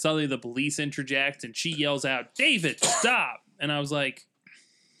Beast, and then suddenly the police interject and she yells out, "David, stop!" And I was like,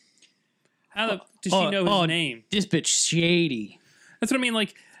 how the does she know his name? This bitch shady. That's what I mean.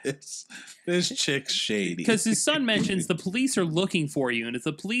 Like, This chick's shady. because his son mentions the police are looking for you, and if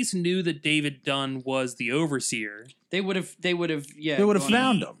the police knew that David Dunn was the overseer, They would have they would have gone-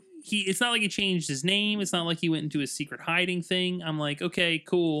 found him. it's not like he changed his name. It's not like he went into a secret hiding thing. I'm like, okay,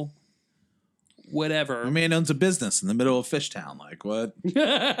 cool, whatever. A man owns a business in the middle of Fishtown. Like, what?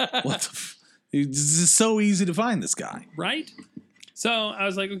 What the it's so easy to find this guy. Right? So I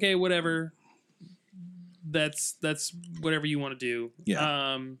was like, okay, whatever. That's whatever you want to do.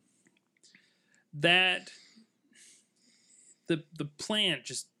 Yeah. That the plan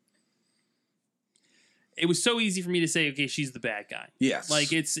just, it was so easy for me to say, okay, she's the bad guy. Yes. Like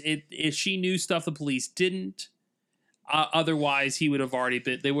if she knew stuff the police didn't, otherwise he would have already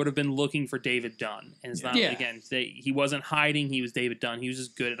been. They would have been looking for David Dunn, and it's not again. He wasn't hiding. He was David Dunn. He was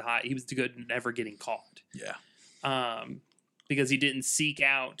just good at hide. He was good at never getting caught. Yeah. Because he didn't seek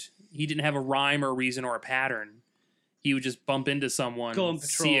out. He didn't have a rhyme or a reason or a pattern he would just bump into someone, Go on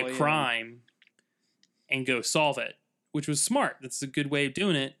see patrol, a yeah. crime, and go solve it, which was smart. That's a good way of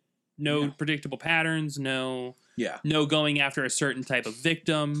doing it. No predictable patterns, no going after a certain type of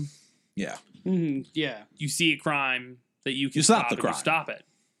victim. Yeah. Yeah. You see a crime that you can You stop stop the it, you crime. stop it.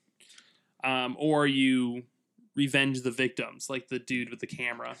 Or you revenge the victims, like the dude with the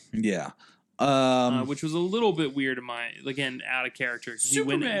camera, Yeah. which was a little bit weird in my, again, out of character. 'Cause he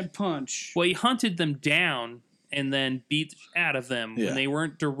went- Superman punch. Well, he hunted them down and then beat the shit out of them Yeah. when they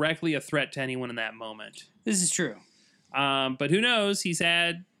weren't directly a threat to anyone in that moment. This is true. But who knows? He's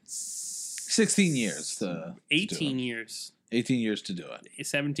had 16 years. To 18 do it. years. 18 years to do it.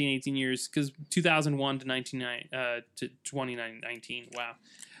 17, 18 years, because 2001 to 2019. Wow.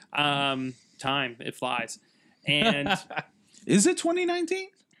 Time, it flies. And Is it 2019?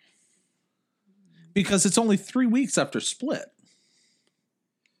 Because it's only 3 weeks after Split.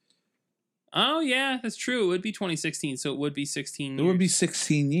 oh, yeah, that's true. It would be 2016, so it would be 16 It would be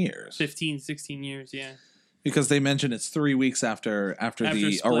 16 years. 15, 16 years, yeah. Because they mentioned it's 3 weeks after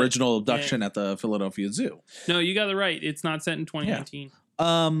the Split. original abduction at the Philadelphia Zoo. No, you got it right. It's not set in 2019.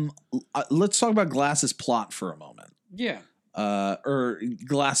 Let's talk about Glass's plot for a moment. Yeah. Or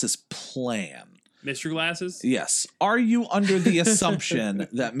Glass's plan. Mr. Glasses? Yes. Are you under the assumption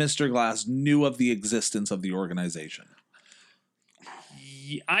that Mr. Glass knew of the existence of the organization?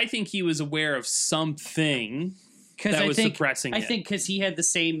 I think he was aware of something Because that I was think suppressing I it. think because he had the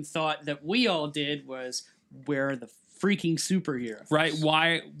same thought that we all did was, where are the freaking superheroes? Right?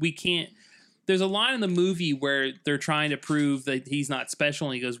 Why we can't. There's a line in the movie where they're trying to prove that he's not special,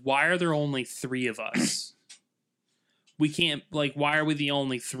 and he goes, "Why are there only 3 of us? We can't, like, why are we the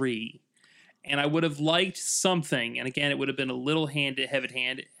only 3?" And I would have liked something, and again, it would have been a little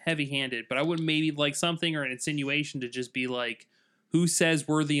heavy-handed, but I would maybe like something or an insinuation to just be like, "Who says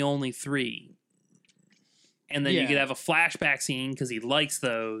we're the only 3?" And then you Yeah. could have a flashback scene because he likes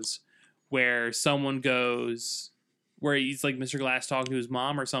those, where someone goes, where he's like Mr. Glass talking to his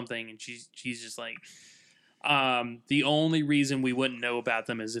mom or something, and she's just like, the only reason we wouldn't know about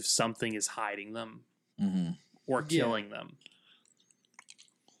them is if something is hiding them or killing them.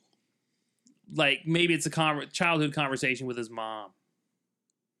 Like maybe it's a childhood conversation with his mom,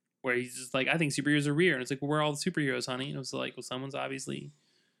 where he's just like, "I think superheroes are real," and it's like, "Well, where are all the superheroes, honey?" And it was like, "Well, someone's obviously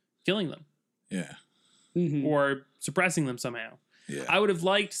killing them Yeah. or suppressing them somehow." Yeah. I would have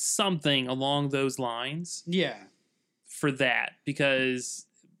liked something along those lines Yeah. for that, because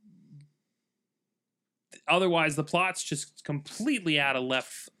otherwise the plot's just completely out of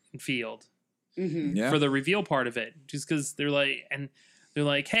left field Yeah. for the reveal part of it. Just because they're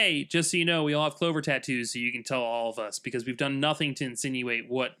like, "Hey, just so you know, we all have Clover tattoos, so you can tell all of us, because we've done nothing to insinuate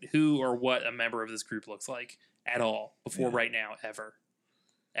who or what a member of this group looks like at all before right now, ever.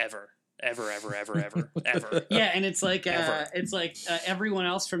 Yeah, and it's like Ever. everyone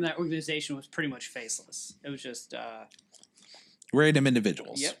else from that organization was pretty much faceless. It was just Random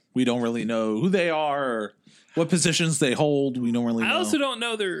individuals. Yep. We don't really know who they are or what positions they hold. We don't really know. I also don't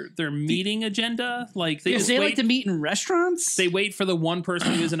know their meeting agenda. Like they because just they wait, like to meet in restaurants. they wait for the one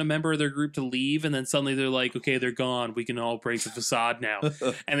person who isn't a member of their group to leave, and then suddenly they're like, "Okay, they're gone. We can all break the facade now."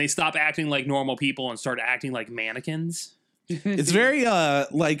 And they stop acting like normal people and start acting like mannequins. It's very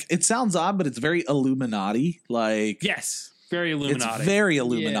like it sounds odd, but it's very Illuminati. Like Yes, very Illuminati. it's very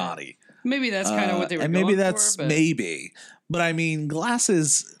Illuminati. Maybe that's kind of what they were and going maybe that's for, but maybe. But I mean, Glass.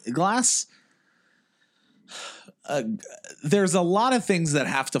 There's a lot of things that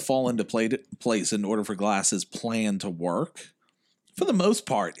have to fall into place in order for Glass's plan to work. For the most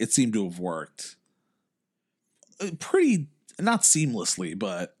part, it seemed to have worked pretty, not seamlessly,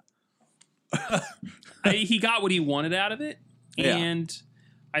 but He got what he wanted out of it, Yeah. and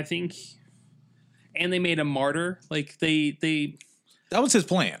I think, and they made a martyr. Like they that was his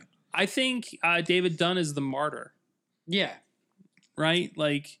plan. I think David Dunn is the martyr, yeah, right?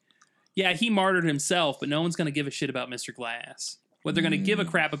 Like, yeah, he martyred himself, but no one's going to give a shit about Mr. Glass. What they're going to give a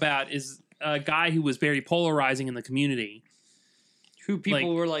crap about is a guy who was very polarizing in the community. who people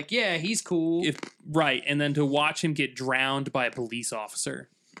Like, were like, yeah, he's cool. Right, and then to watch him get drowned by a police officer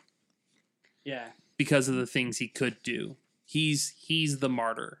Yeah, because of the things he could do. He's the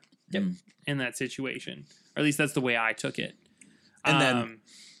martyr Yep. in that situation. Or at least that's the way I took it. And then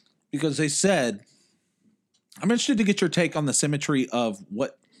because they said, I'm interested to get your take on the symmetry of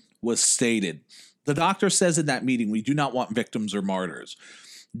what was stated. The doctor says in that meeting, we do not want victims or martyrs.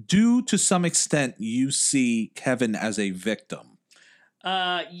 Do to some extent you see Kevin as a victim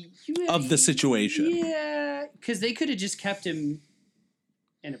of the situation? Yeah, because they could have just kept him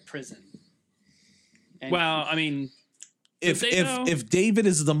in a prison. And well, I mean, they know? If David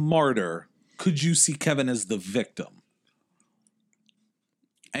is the martyr, could you see Kevin as the victim?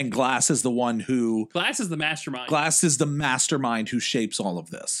 And Glass is the one who Glass is the mastermind. Glass is the mastermind who shapes all of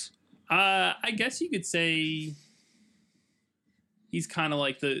this. I guess you could say he's kind of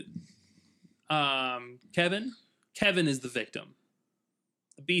like the Kevin. Kevin is the victim.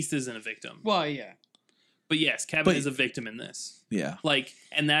 The Beast isn't a victim. Well, yeah. But yes, Kevin is a victim in this. Yeah. Like,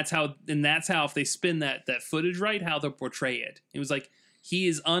 and that's how if they spin that footage right, how they'll portray it. It was like he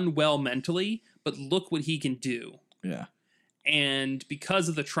is unwell mentally, but look what he can do. Yeah. And because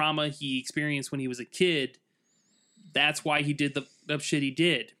of the trauma he experienced when he was a kid, that's why he did the shit he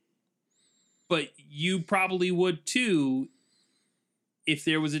did. But you probably would too if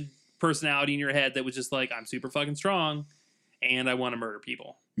there was a personality in your head that was just like, I'm super fucking strong and I want to murder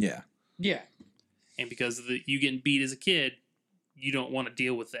people. Yeah. Yeah. And because of you getting beat as a kid, you don't want to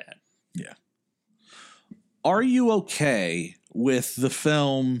deal with that. Yeah. Are you okay with the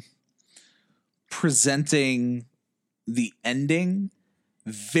film presenting the ending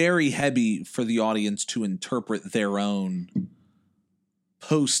very heavy for the audience to interpret their own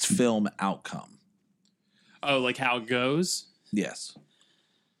post-film outcome? Oh, like how it goes? Yes.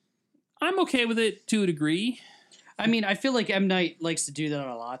 I'm okay with it to a degree. I mean, I feel like M. Night likes to do that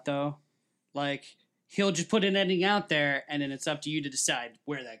a lot, though. Like, he'll just put an ending out there, and then it's up to you to decide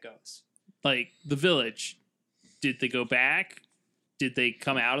where that goes. Like, The Village. Did they go back? Did they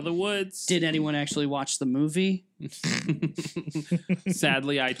come out of the woods? Did anyone actually watch the movie?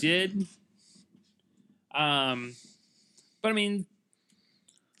 Sadly, I did. But I mean,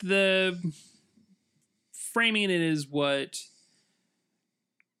 the framing it is what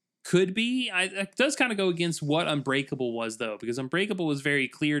could be. It does kind of go against what Unbreakable was, though, because Unbreakable was very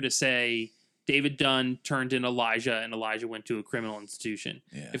clear to say David Dunn turned in Elijah, and Elijah went to a criminal institution.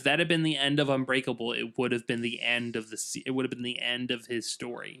 Yeah. If that had been the end of Unbreakable, it would have been the end of it would have been the end of his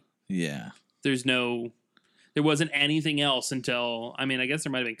story. Yeah. There wasn't anything else until, I mean, I guess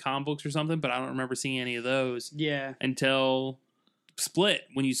there might have been comic books or something, but I don't remember seeing any of those. Yeah. Until Split,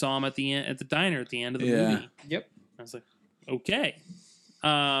 when you saw him at the end, at the diner at the end of the movie. Yep. I was like, okay.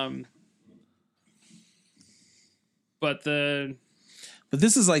 But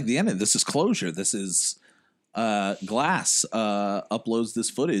this is like the end. This is closure. This is Glass uploads this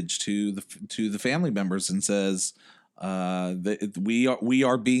footage to the family members and says that we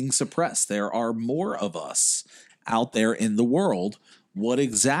are being suppressed. There are more of us out there in the world. What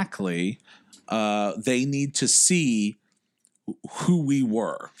exactly they need to see who we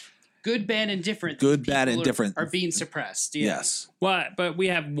were. Good, bad, and different. Good, bad, and different are being suppressed. Yeah. Yes. well, but we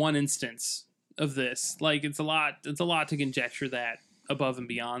have one instance of this. Like, it's a lot to conjecture that above and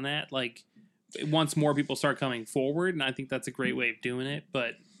beyond that. Like, once more people start coming forward, and I think that's a great way of doing it.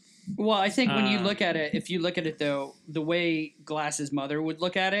 But Well, I think when you look at it, if you look at it though, the way Glass's mother would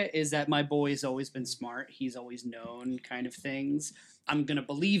look at it is that my boy's always been smart. He's always known kind of things. I'm gonna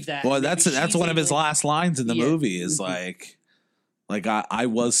believe that. Well, Maybe that's she's one of his able- last lines in the Yeah. movie is like I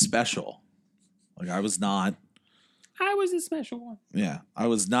was special. Like I was not. I was a special one. Yeah, I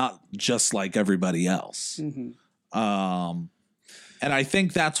was not just like everybody else. Mhm. And I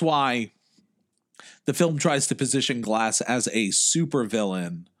think that's why the film tries to position Glass as a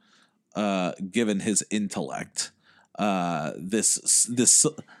supervillain, given his intellect. This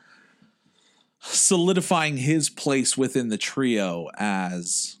solidifying his place within the trio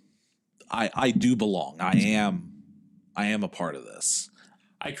as I do belong. I am a part of this.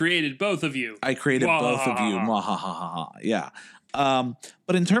 I created both of you. I created both of you. Mwahahaha. Yeah.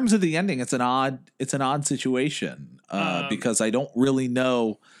 But in terms of the ending, it's an odd situation because I don't really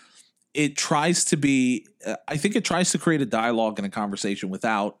know. It tries to be. I think it tries to create a dialogue and a conversation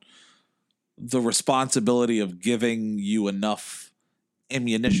without the responsibility of giving you enough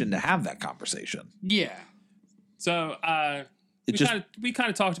ammunition to have that conversation. Yeah. So we kind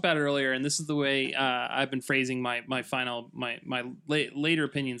of talked about it earlier, and this is the way I've been phrasing my later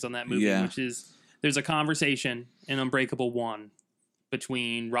opinions on that movie, Yeah. which is there's a conversation in Unbreakable 1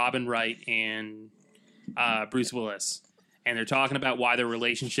 between Robin Wright and Bruce Willis, and they're talking about why their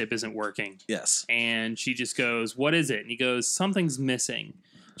relationship isn't working. Yes. And she just goes, "What is it?" And he goes, "Something's missing."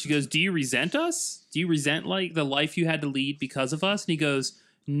 She goes, "Do you resent us? Do you resent like the life you had to lead because of us?" And he goes,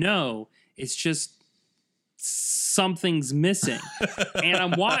 "No, it's just something's missing." And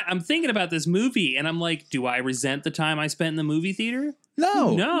I'm thinking about this movie, and I'm like, do I resent the time I spent in the movie theater?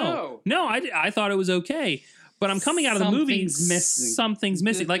 No. No. I thought it was okay. But I'm coming out of the movie. Something's missing. Something's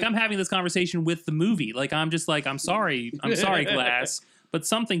missing. Like, I'm having this conversation with the movie. Like, I'm just like, I'm sorry, Glass, but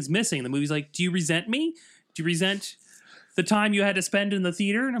something's missing. The movie's like, do you resent me? Do you resent the time you had to spend in the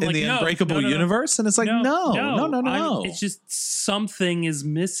theater? And I'm In like, the no, Unbreakable no. universe, and it's like no. It's just something is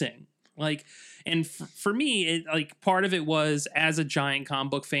missing. Like, and for me, it, like, part of it was, as a giant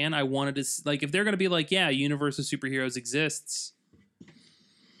comic book fan, I wanted to, like, if they're going to be like, yeah, universe of superheroes exists,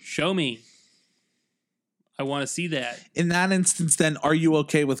 show me. I want to see that. In that instance, then, are you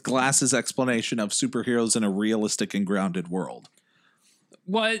okay with Glass's explanation of superheroes in a realistic and grounded world?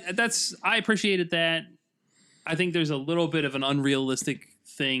 Well, I appreciated that. I think there's a little bit of an unrealistic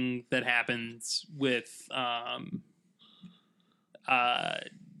thing that happens with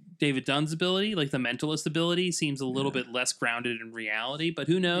David Dunn's ability. Like, the mentalist ability seems a little bit less grounded in reality, but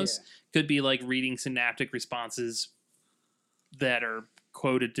who knows? Could be like reading synaptic responses that are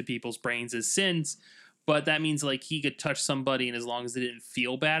quoted to people's brains as sins. But that means, like, he could touch somebody, and as long as they didn't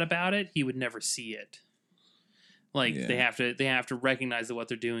feel bad about it, he would never see it. Like, they have to recognize that what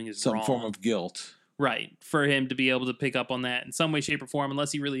they're doing is Some wrong. form of guilt. Right. For him to be able to pick up on that in some way, shape, or form,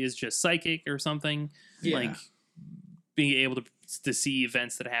 unless he really is just psychic or something. Yeah. Like, being able to see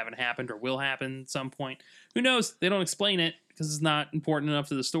events that haven't happened or will happen at some point. Who knows? They don't explain it because it's not important enough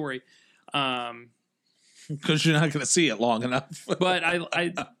to the story. Because you're not going to see it long enough. But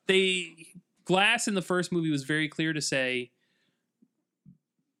Glass in the first movie was very clear to say,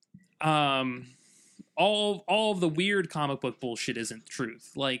 all of the weird comic book bullshit isn't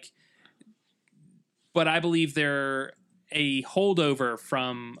truth. Like, but I believe they're a holdover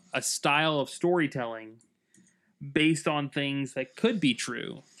from a style of storytelling based on things that could be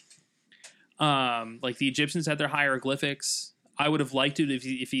true. Like, the Egyptians had their hieroglyphics. I would have liked it if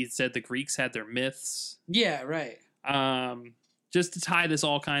he had said the Greeks had their myths. Yeah, right. Just to tie this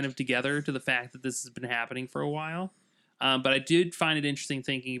all kind of together to the fact that this has been happening for a while. But I did find it interesting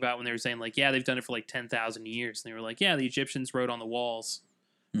thinking about when they were saying, like, yeah, they've done it for like 10,000 years. And they were like, yeah, the Egyptians wrote on the walls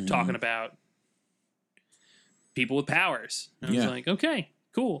talking about people with powers. And I was like, okay,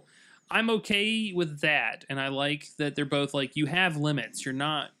 cool. I'm okay with that. And I like that they're both like, you have limits. You're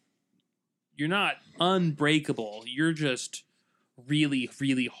not unbreakable. You're just really,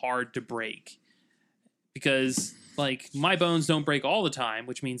 really hard to break. Because, like, my bones don't break all the time,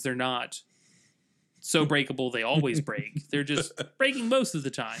 which means they're not so breakable they always break. They're just breaking most of the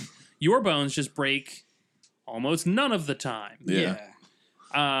time. Your bones just break almost none of the time. Yeah.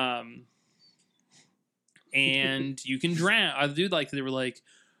 And you can drown. I do like that they were like,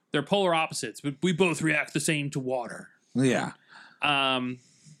 they're polar opposites, but we both react the same to water. Yeah.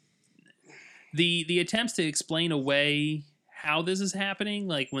 The attempts to explain away how this is happening,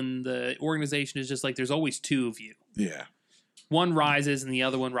 like when the organization is just like, there's always two of you. Yeah. One rises and the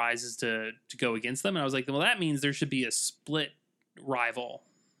other one rises to go against them. And I was like, well, that means there should be a split rival.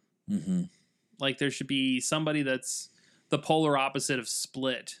 Mm-hmm. Like, there should be somebody that's the polar opposite of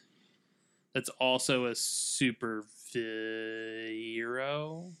Split. That's also a superhero.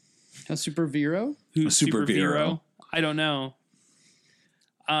 A superhero? Who's A superhero? I don't know.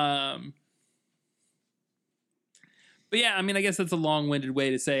 But yeah, I mean, I guess that's a long-winded way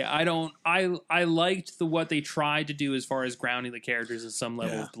to say I liked what they tried to do as far as grounding the characters in some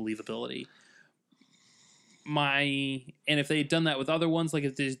level of believability. And if they had done that with other ones, like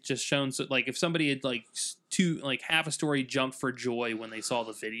if they just shown, like if somebody had half a story jumped for joy when they saw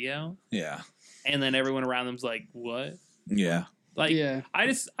the video, and then everyone around them's like, what? Yeah. Like,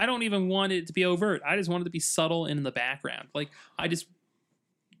 I don't even want it to be overt. I just want it to be subtle and in the background. Like,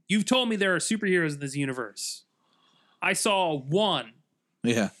 you've told me there are superheroes in this universe. I saw one.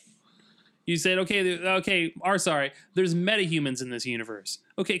 Yeah. You said, there's metahumans in this universe.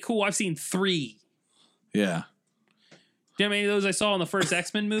 Okay, cool. I've seen 3. Yeah. Do you know how many of those I saw in the first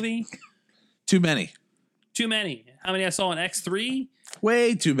X-Men movie? Too many. Too many. How many I saw in X3?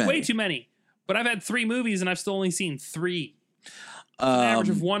 Way too many. Way too many. But I've had 3 movies and I've still only seen 3. An average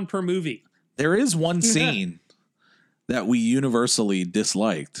of 1 per movie. There is one scene that we universally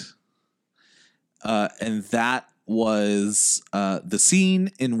disliked. And that was the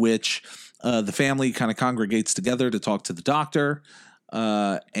scene in which the family kind of congregates together to talk to the doctor.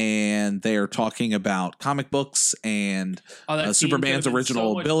 And they're talking about comic books and Superman's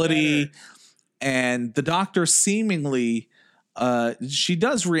original ability. Better. And the doctor seemingly, she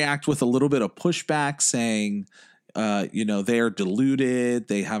does react with a little bit of pushback, saying, they are deluded.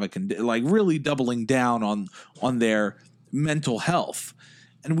 They have really doubling down on their mental health.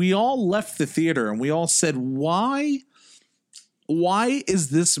 And we all left the theater and we all said, why is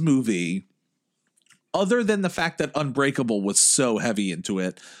this movie, other than the fact that Unbreakable was so heavy into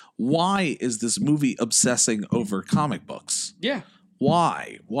it, why is this movie obsessing over comic books? Yeah.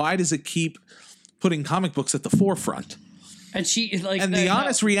 Why? Why does it keep putting comic books at the forefront? And she like, and the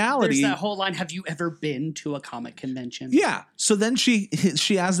honest reality, there's that whole line. Have you ever been to a comic convention? Yeah. So then she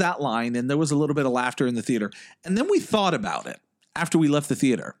has that line, and there was a little bit of laughter in the theater. And then we thought about it after we left the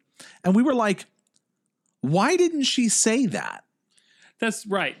theater. And we were like, why didn't she say that? That's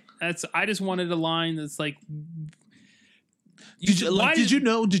right. I just wanted a line that's like, Did you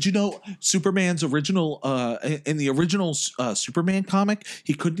know Superman's original in the original Superman comic,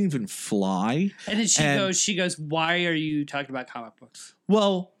 he couldn't even fly? And then she goes, why are you talking about comic books?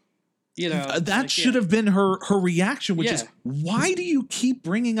 Well, You know, that like, should have been her reaction, which is, Yeah. why do you keep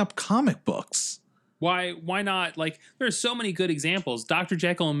bringing up comic books? why not? Like, there's so many good examples. Dr.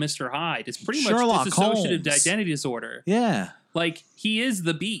 Jekyll and Mr. Hyde is pretty much Sherlock dissociative Holmes. identity disorder. Yeah. Like, he is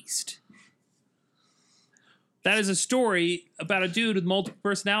the Beast. That is a story about a dude with multiple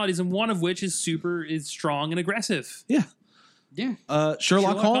personalities, and one of which is strong and aggressive, Yeah. Yeah.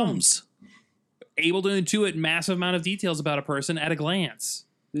 Sherlock Holmes. able to intuit massive amount of details about a person at a glance.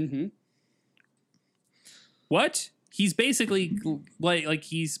 Mm-hmm. What? He's basically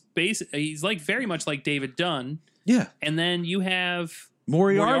he's like very much like David Dunn, Yeah. and then you have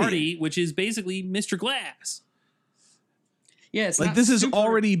Moriarty. which is basically Mr. Glass. Yeah, it's Like, not this has super-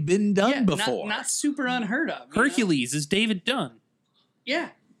 already been done yeah, before. Not super unheard of. you know? Hercules is David Dunn. Yeah.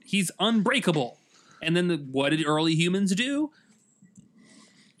 He's unbreakable. And then what did early humans do?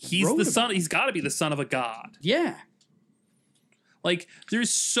 He's Wrote the about son. He's got to be the son of a god. Yeah. Like,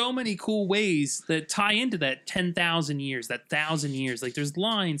 there's so many cool ways that tie into that 10,000 years, that 1,000 years. Like, there's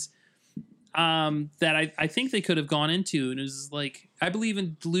lines that I think they could have gone into. And it was like, I believe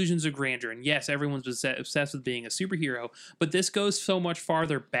in delusions of grandeur. And yes, everyone's obsessed with being a superhero. But this goes so much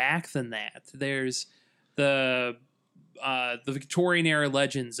farther back than that. There's the Victorian era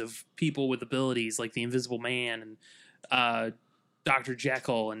legends of people with abilities like the Invisible Man and Dr.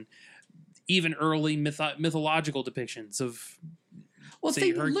 Jekyll, and even early mythological depictions of, Well,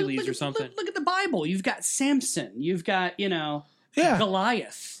 say, Hercules or something. Look at the Bible. You've got Samson. You've got, Yeah.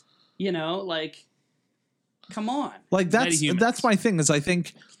 Goliath. Like, come on. Like, Metahumans. that's my thing, is I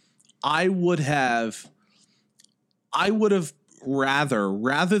think I would have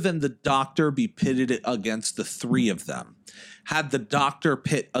rather than the Doctor be pitted against the three of them, had the Doctor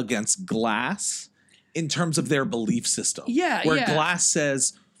pit against Glass in terms of their belief system. Yeah, Where yeah. Glass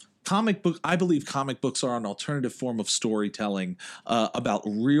says, I believe comic books are an alternative form of storytelling about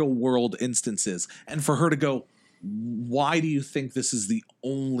real world instances. And for her to go, why do you think this is the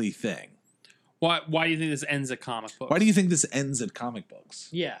only thing? Why do you think this ends at comic books? Why do you think this ends at comic books?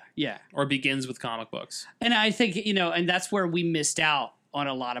 Yeah, yeah. Or begins with comic books? And I think, and that's where we missed out on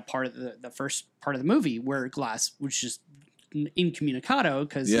a lot of part of the first part of the movie, where Glass was just incommunicado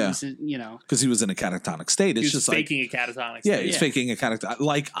because Yeah. he was, Because he was in a catatonic state. It's He was just like, faking a catatonic yeah, state. he's faking a character.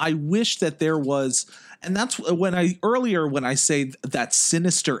 Like, I wish that there was, and that's when I say that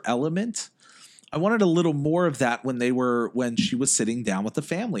sinister element, I wanted a little more of that when she was sitting down with the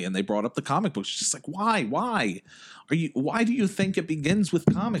family and they brought up the comic books. She's just like, why do you think it begins with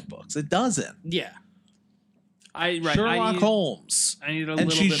comic books? It doesn't. yeah. Sherlock Holmes. I need a And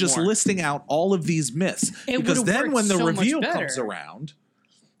little she's bit just more. listing out all of these myths. It Because would've then worked when the so much reveal better. comes around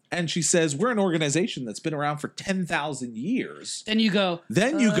and she says, we're an organization that's been around for 10,000 years. Then you go,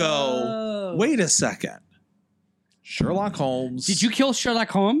 Go, wait a second. Sherlock Holmes. did you kill Sherlock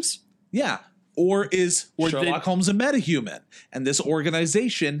Holmes? Yeah. Or Sherlock did- Holmes a metahuman? And this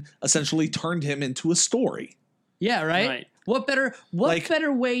organization essentially turned him into a story. Yeah, right? Right. What better Like-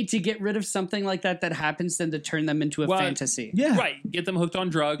 way to get rid of something like that happens than to turn them into a Well, fantasy? Yeah. Right. Get them hooked on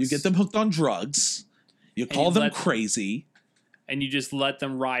drugs. You get them hooked on drugs. You call you them let- crazy. and you just let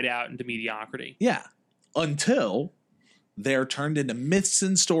them ride out into mediocrity. Yeah. Until they're turned into myths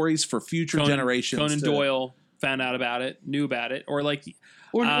and stories for future generations. Conan to- Doyle found out about it, knew about it, or like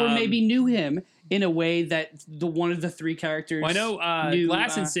Or Um, maybe knew him in a way that one of the three characters. well, I know knew,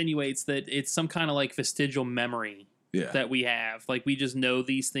 Glass insinuates that it's some kind of like vestigial memory Yeah. that we have. Like, we just know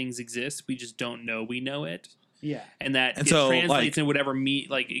these things exist. We just don't know we know it. Yeah. And that And gets so, translates like- in whatever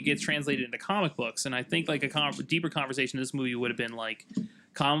it gets translated into comic books. And I think like a deeper conversation in this movie would have been like,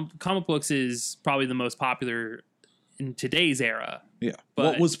 comic books is probably the most popular in today's era. Yeah. But-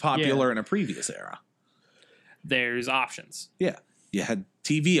 what was popular in a previous era? There's options. Yeah. You had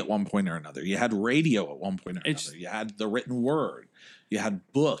TV at one point or another. You had radio at one point or It's- another. You had the written word. You had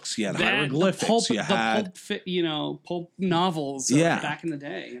books. You had That- hieroglyphics. You had pulp novels Yeah. back in the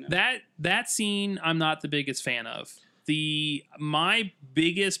day. That scene I'm not the biggest fan of. My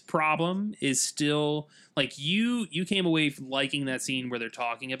biggest problem is still like you came away liking that scene where they're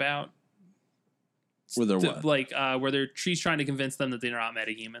talking about Where they're what? where she's trying to convince them that they're not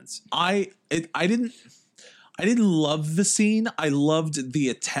metahumans. I didn't love the scene. I loved the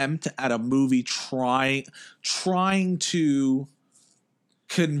attempt at a movie trying to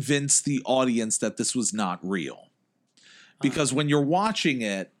convince the audience that this was not real. Because when you're watching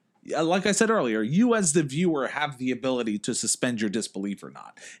it, like I said earlier, you as the viewer have the ability to suspend your disbelief or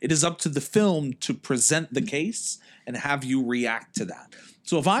not. It is up to the film to present the case and have you react to that.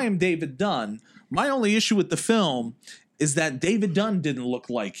 So if I am David Dunn, my only issue with the film is that David Dunn didn't look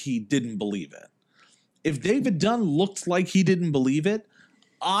like he didn't believe it. If David Dunn looked like he didn't believe it,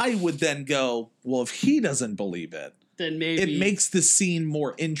 I would then go, well, if he doesn't believe it, Then maybe it makes the scene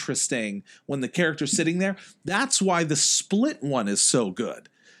more interesting when the character's sitting there. That's why the Split one is so good,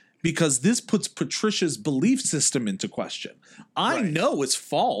 because this puts Patricia's belief system into question. I know it's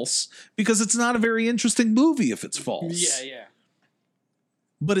false because it's not a very interesting movie if it's false. Yeah.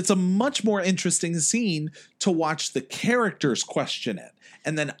 But it's a much more interesting scene to watch the characters question it.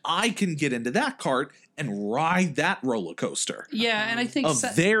 And then I can get into that cart and ride that roller coaster Yeah, and I think of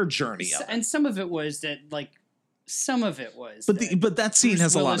their journey of it. and some of it was that some of it was. But that but that scene Bruce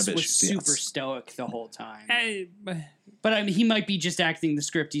has a lot Willis of was issues. super yes. stoic the whole time. But But I mean, he might be just acting the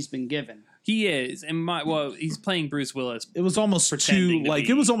script he's been given. he is, and he's playing Bruce Willis. It was almost too Pretending to like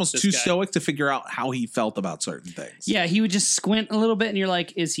be it was almost this too guy. stoic to figure out how he felt about certain things. Yeah, he would just squint a little bit, and you're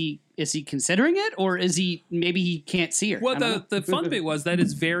like, is he considering it, or is he maybe he can't see her? Well, I don't the know. fun bit was that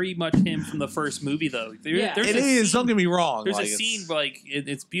is very much him from the first movie, though. Yeah. There's It a is. scene- Don't get me wrong. There's like, a scene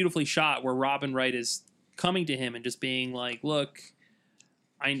it's beautifully shot where Robin Wright is coming to him and just being like, "Look,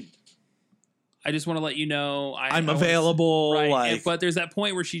 I just want to let you know I'm I was- available. Right. Like, But there's that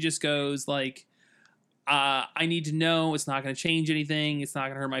point where she just goes like, I need to know. It's not going to change anything. It's not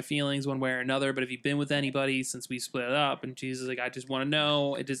going to hurt my feelings one way or another. But if you've been with anybody since we split up, and she's like, I just want to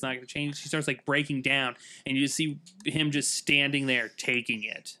know. It is not going to change. She starts like breaking down, and you just see him just standing there taking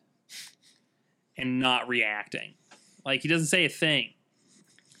it and not reacting. Like he doesn't say a thing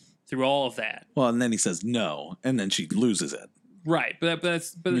through all of that. well, and then he says no, and then she loses it. Right. But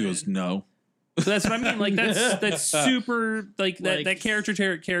He goes no. that's what I mean. Like that's super like that Like- that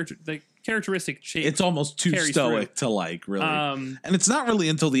characteristic shape. It's almost too Carries stoic to like really. And it's not really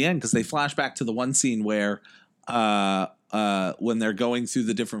until the end because they flash back to the one scene where when they're going through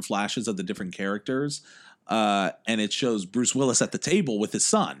the different flashes of the different characters, and it shows Bruce Willis at the table with his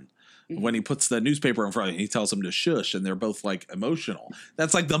son. When he puts the newspaper in front of him, he tells him to shush, and they're both like emotional.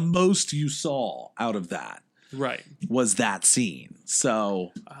 That's like the most you saw out of that right. was that scene.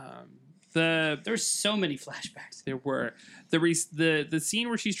 So There's so many flashbacks. There were the scene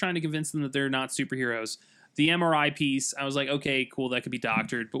where she's trying to convince them that they're not superheroes. The MRI piece, I was like, okay, cool, that could be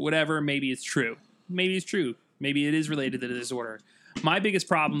doctored, but whatever. Maybe it's true. Maybe it's true. Maybe it is related to the disorder. My biggest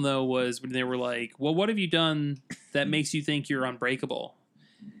problem though was when they were like, well, what have you done that makes you think you're unbreakable?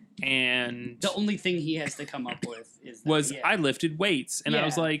 And The only thing he has to come up with is that, was yeah. I lifted weights, and I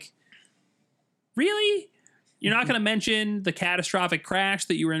was Yeah. like, really? You're not going to mention the catastrophic crash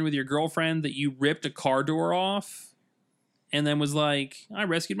that you were in with your girlfriend that you ripped a car door off and then was like, I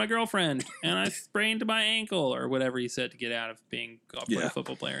rescued my girlfriend and I sprained my ankle or whatever you said to get out of being a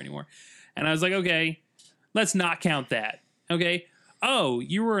football player anymore. And I was like, okay, let's not count that. Okay. Oh,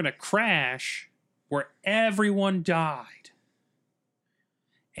 you were in a crash where everyone died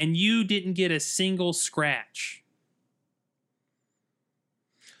and you didn't get a single scratch.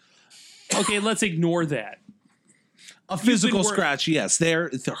 Okay, let's ignore that. a physical wor- scratch, yes.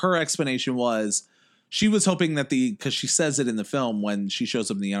 Her explanation was she was hoping that because she says it in the film when she shows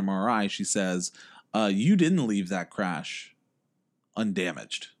up in the MRI, she says, you didn't leave that crash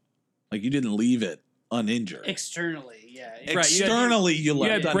undamaged. Like you didn't leave it uninjured. Externally, yeah. Right, Externally, you You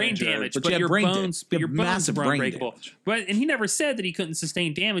left had brain uninjured, damage, but but you had your brain bones, damage. your bones Massive were brain unbreakable. damage. But and he never said that he couldn't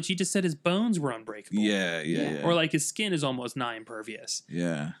sustain damage. He just said his bones were unbreakable. Yeah. Or like his skin is almost nigh impervious.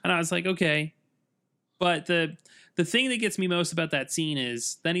 yeah. And I was like, okay. But the thing that gets me most about that scene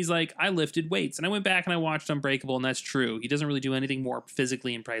is then he's like, I lifted weights. And I went back and I watched Unbreakable, and that's true. He doesn't really do anything more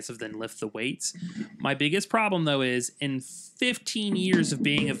physically impressive than lift the weights. My biggest problem, though, is in 15 years of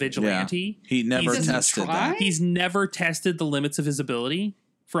being a vigilante, He never doesn't tested try? that he's never tested the limits of his ability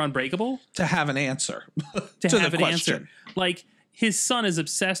for Unbreakable to have an answer to the have an question. answer. Like, his son is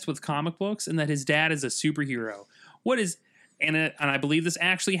obsessed with comic books and that his dad is a superhero. What is... And I believe this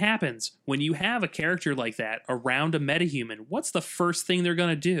actually happens. When you have a character like that around a metahuman, what's the first thing they're going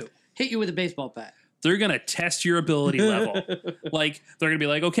to do? Hit you with a baseball bat. They're going to test your ability level. Like, they're going to be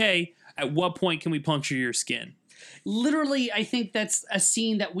like, okay, at what point can we puncture your skin? Literally, I think that's a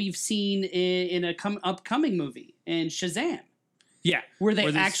scene that we've seen in a upcoming movie in Shazam. Yeah. where they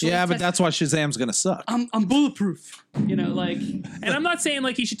Or there's- actually Yeah, but test- that's why Shazam's gonna suck. I'm bulletproof. You know, like And I'm not saying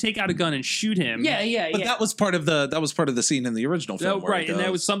like he should take out a gun and shoot him. yeah. But that was part of the scene in the original No, film, where right, it and that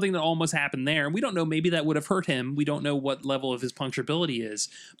goes- was something that almost happened there. And we don't know, maybe that would have hurt him. We don't know what level of his puncturability is.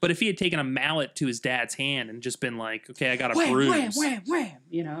 But if he had taken a mallet to his dad's hand and just been like, okay, I got a wham, bruise. wham, wham, wham.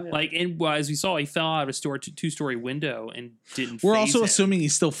 You know, Like, and well, as we saw, he fell out of a two-story window and didn't. We're faze also him. assuming he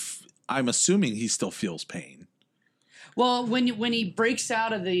still. I'm assuming he still feels pain. well, when he breaks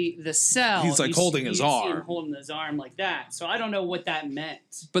out of the cell, He's, like, you holding see- his you see him arm. holding his arm like that. So I don't know what that meant.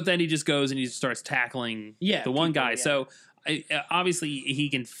 But then he just goes and he starts tackling Yeah, the one people, guy. yeah. So obviously he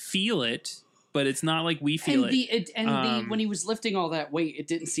can feel it, but it's not like we feel it. When he was lifting all that weight, it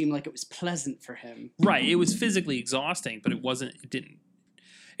didn't seem like it was pleasant for him. Right. It was physically exhausting, but it wasn't. It didn't.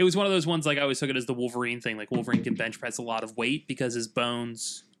 It was one of those ones like I always took it as the Wolverine thing. Like Wolverine can bench press a lot of weight because his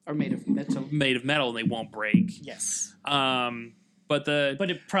bones Or made of metal. made of metal and they won't break. Yes, But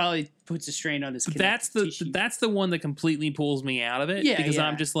it probably puts a strain on his. that's connective tissue. that's the one that completely pulls me out of it. Yeah, because yeah.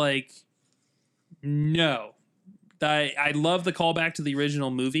 I'm just like, no. I love the callback to the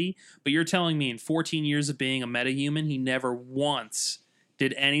original movie, but you're telling me in 14 years of being a metahuman, he never once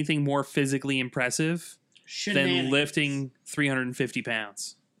did anything more physically impressive than Shenanigans. lifting 350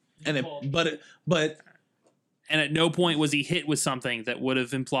 pounds. And but And at no point was he hit with something that would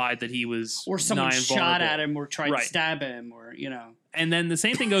have implied that he was or someone nigh shot invulnerable. at him or tried Right. to stab him, or you know. And then the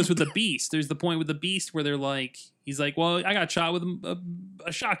same thing goes with the Beast. There's the point with the Beast where they're like, he's like, well, I got shot with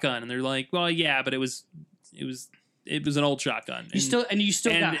a shotgun, and they're like, well, yeah, but it was an old shotgun. You still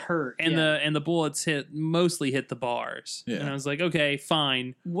got hurt. and yeah. the bullets mostly hit the bars. Yeah. And I was like, okay,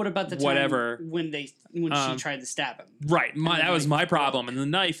 fine, What about the time whatever. when she tried to stab him? right. And That the was knife. my problem. And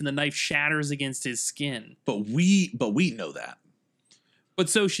the knife shatters against his skin. but we know that. But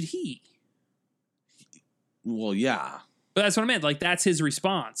so should he. Well, yeah. But that's what I meant. Like, that's his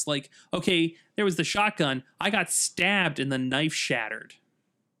response. Like, okay, there was the shotgun. I got stabbed and the knife shattered.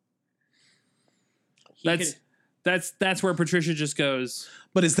 That's where Patricia just goes,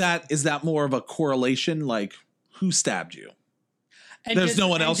 But is that more of a correlation? Like, who stabbed you? And There's no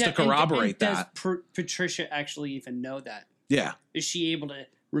one else to corroborate does that. Patricia actually even know that? Yeah, Is she able to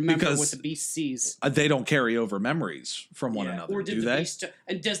remember Because- what the Beast sees? they don't carry over memories from one Yeah. another, Or did do the they? Beast?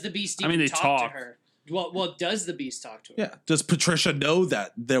 And does the Beast I even mean, they talk talk. to her? Well, does the Beast talk to her? Yeah. Does Patricia know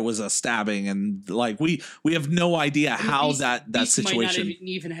that there was a stabbing and like we have no idea And the how Beast- that Beast situation? might not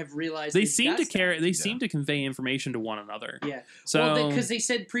even have realized they that seem got to stabbed. carry. They seem to convey information to one another. Yeah. So because they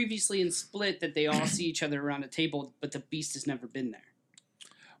said previously in Split that they all see each other around a table, but the Beast has never been there.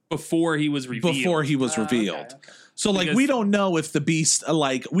 before he was revealed. Before he was Okay, revealed. okay. So like Because- we don't know if the Beast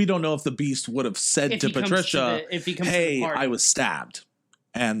we don't know if the Beast would have said If to he comes Patricia, if he comes to "Hey, the party. I was stabbed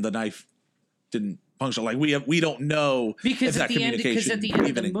and the knife didn't puncture." Like we don't know Because if at that the end, communication of the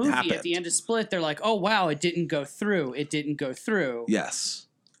even movie, happened. at the end of Split, they're like, "Oh wow, it didn't go through. It didn't go through." Yes.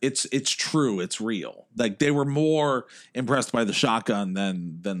 It's true. It's real. Like they were more impressed by the shotgun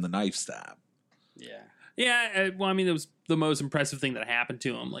than the knife stab. Yeah. Yeah, well, I mean, it was the most impressive thing that happened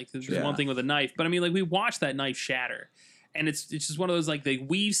to him. Like, there's Yeah. one thing with a knife, but I mean, like, we watched that knife shatter, and it's just one of those like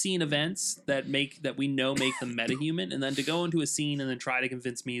we've seen events that we know make them metahuman, and then to go into a scene and then try to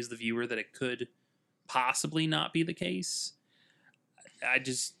convince me as the viewer that it could possibly not be the case.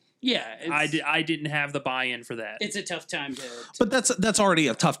 Yeah. I didn't have the buy-in for that. It's a tough time to But that's already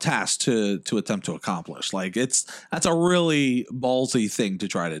a tough task to attempt to accomplish. Like that's a really ballsy thing to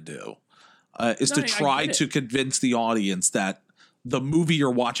try to do. Is No, to I try get it. to convince the audience that the movie you're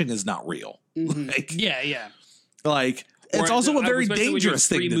watching is not real. Mhm. Like, yeah. like it's Or, also a very especially when you're dangerous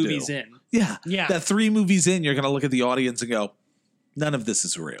thing three to movies do. in. Yeah, Yeah. That 3 movies in, you're gonna look at the audience and go, "None of this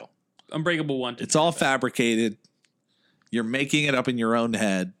is real. Unbreakable one. It's all fabricated. You're making it up in your own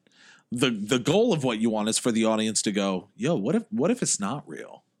head." The goal of what you want is for the audience to go, "Yo, what if it's not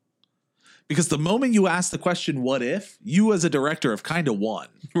real?" Because the moment you ask the question, "What if?" you as a director have kind of won.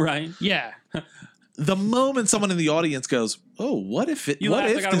 right. Yeah. The moment someone in the audience goes, "Oh, what if You what laughed,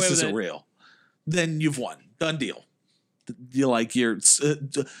 I if got away this with isn't it. real?" Then you've won. Done deal. You're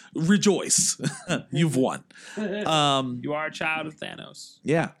rejoice. You've won. You are a child of Thanos.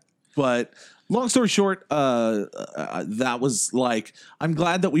 Yeah. But long story short, that was like, I'm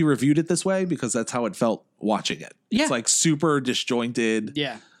glad that we reviewed it this way because that's how it felt watching it. Yeah. It's like super disjointed.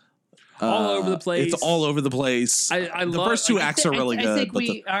 Yeah. All over the place. It's all over the place. I the love- first 2 like, acts are really I good.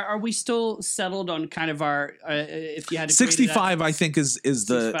 think But are we still settled on kind of our if you had to grade it out- 65, I think, is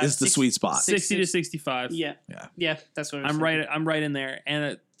the 65, sweet spot. 60 to 65. Yeah. Yeah. Yeah, that's what I was I'm thinking. right. I'm right in there.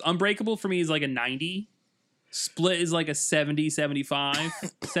 And Unbreakable for me is like a 90. Split is like a 70, 75,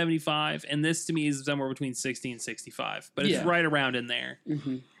 75. And this to me is somewhere between 60 and 65. But it's Yeah. right around in there. Mm-hmm.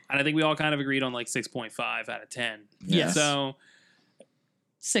 And I think we all kind of agreed on like 6.5 out of 10. Yes. So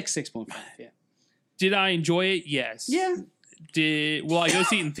 6.5. Yeah. did I enjoy it? Yes. Yeah. Will I go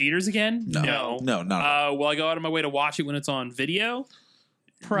see it in theaters again? No, not Will I go out of my way to watch it when it's on video?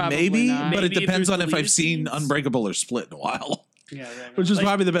 Probably maybe, not. but it Maybe if depends there's on if I've deleted seen scenes. Unbreakable or Split in a while, Yeah, right. which is Like-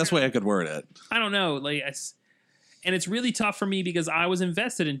 probably the best way I could word it. I don't know. And it's really tough for me because I was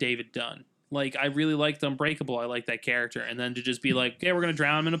invested in David Dunn. Like, I really liked Unbreakable. I liked that character. And then to just be like, okay, we're going to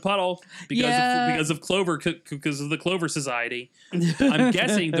drown him in a puddle because of Clover, because of the Clover Society. I'm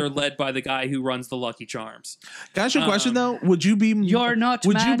guessing they're led by the guy who runs the Lucky Charms. Can I ask you a question though? Would you be You're not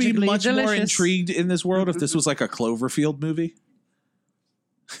Would you be magically much more delicious. intrigued in this world if this was like a Cloverfield movie?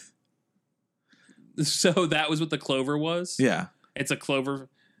 So that was what the Clover was? Yeah, It's a Clover.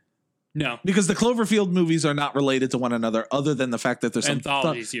 No. because the Cloverfield movies are not related to one another, other than the fact that there's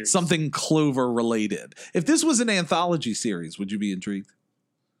Anthology series. something Clover related. If this was an anthology series, would you be intrigued?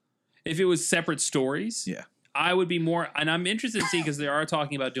 If it was separate stories, Yeah. I would be more, and I'm interested to see because they are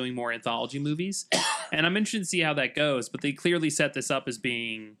talking about doing more anthology movies, and I'm interested to see how that goes. But they clearly set this up as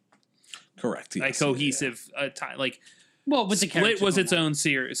being Correct. a yes. cohesive, like Well, with the Split characters was on its that.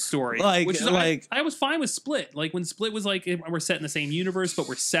 own story, Like- which is like- I was fine with Split. Like when Split was like we're set in the same universe, but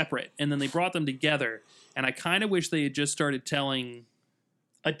we're separate, and then they brought them together. And I kind of wish they had just started telling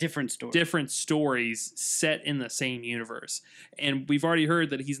a different story. different stories set in the same universe. And we've already heard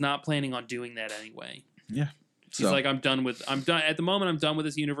that he's not planning on doing that anyway. Yeah. He's like, I'm done at the moment. I'm done with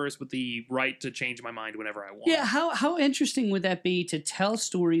this universe with the right to change my mind whenever I want. Yeah, how interesting would that be to tell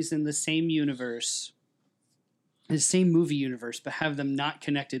stories in the same universe, the same movie universe, but have them not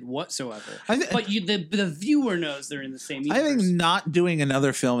connected whatsoever? But the viewer knows they're in the same I universe. think not doing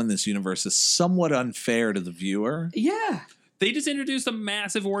another film in this universe is somewhat unfair to the viewer. Yeah. They just introduced a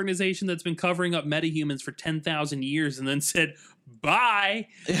massive organization that's been covering up metahumans for 10,000 years and then said, bye.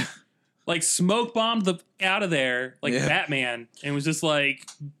 Yeah. Like smoke bombed the out of there like Yeah. Batman and was just like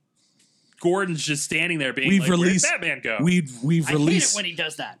Gordon's just standing there being We've like, released- where'd Batman go? We've I hate it released when he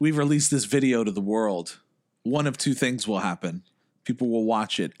does that. we've released this video to the world. One of two things will happen. People will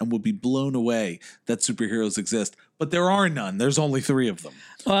watch it and will be blown away that superheroes exist, but there are none. There's only 3 of them.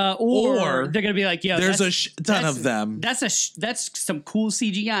 Or they're gonna be like, "Yo, There's that's- a ton that's- of them. That's some cool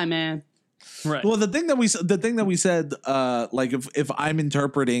CGI, man." right. Well, the thing that we said, like if I'm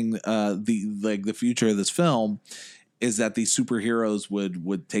interpreting the future of this film, is that these superheroes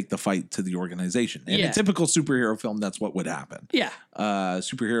would take the fight to the organization. In Yeah. a typical superhero film, that's what would happen. Yeah.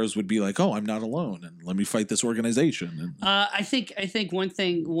 Superheroes would be like, "Oh, I'm not alone, and let me fight this organization." And I think one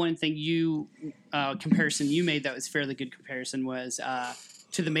thing you comparison you made that was fairly good comparison was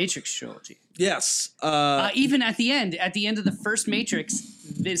to the Matrix trilogy. yes, Even at the end of the first Matrix,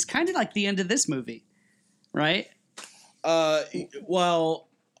 it's kind of like the end of this movie, right? well,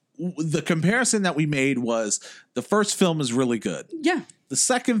 the comparison that we made was the first film is really good. Yeah. The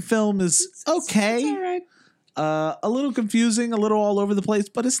second film is okay. It's all right. A little confusing, a little all over the place,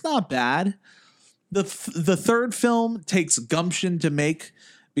 but it's not bad. The third film takes gumption to make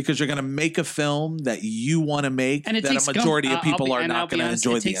because you're going to make a film that you want to make And it that takes a majority of I'll people be- are and I'll not be going to honest,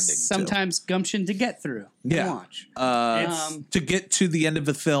 enjoy it the takes ending. sometimes gumption to get through. Yeah. And watch. To get to the end of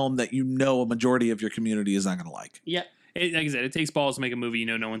the film that you know a majority of your community is not going to like. Yeah. Like I said, it takes balls to make a movie you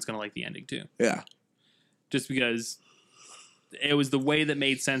know no one's going to like the ending to. Yeah. Just because it was the way that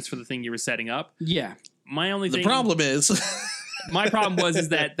made sense for the thing you were setting up. Yeah. My only The thing, problem is, my problem was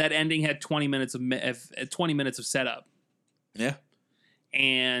that ending had 20 minutes of setup, yeah.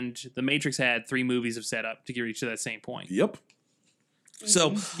 and The Matrix had 3 movies of setup to get reach to that same point. Yep.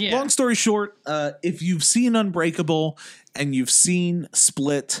 So, Yeah. long story short, if you've seen Unbreakable and you've seen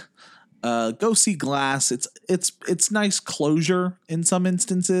Split, go see Glass. It's nice closure in some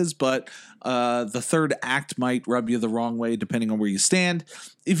instances, but the third act might rub you the wrong way depending on where you stand.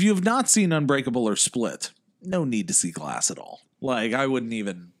 If you have not seen Unbreakable or Split, no need to see Glass at all. Like, I wouldn't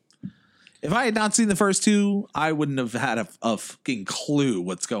even. If I had not seen the first 2, I wouldn't have had a fucking clue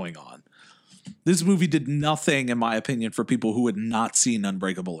what's going on. This movie did nothing, in my opinion, for people who had not seen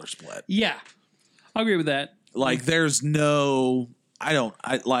Unbreakable or Split. Yeah. I agree with that. Like, there's no.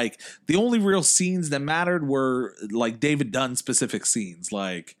 I like the only real scenes that mattered were like David Dunn specific scenes.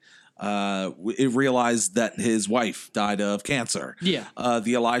 Like, it realized that his wife died of cancer. Yeah.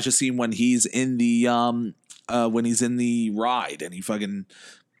 The Elijah scene when he's in the ride and he fucking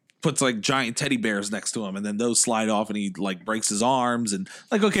puts like giant teddy bears next to him, and then those slide off, and he like breaks his arms, and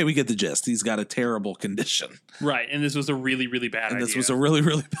like, okay, we get the gist. He's got a terrible condition, Right, and this was a really, really bad idea. This was a really,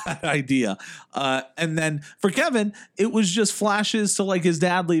 really bad idea. And then for Kevin, it was just flashes to like his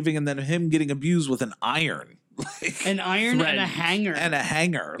dad leaving, and then him getting abused with an iron, like An iron Thread. and a hanger. and a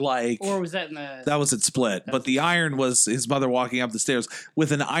hanger, like. Or was that in the... That was at Split, but the iron was his mother walking up the stairs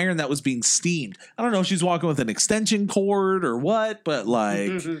with an iron that was being steamed. I don't know if she's walking with an extension cord or what, but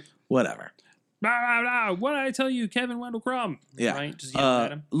like, whatever. Blah, blah, blah. What did I tell you, Kevin Wendell Crumb? Yeah. Right? Just yelling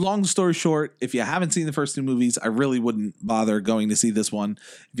at him. Long story short, if you haven't seen the first two movies, I really wouldn't bother going to see this one.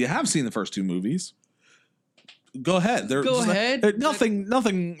 If you have seen the first two movies, go ahead. Go ahead.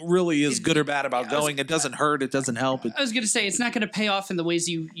 Nothing really is good or bad about going. It doesn't hurt. It doesn't help. I was going to say, it's not going to pay off in the ways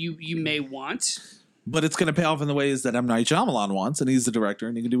you may want. But it's going to pay off in the ways that M. Night Shyamalan wants, and he's the director,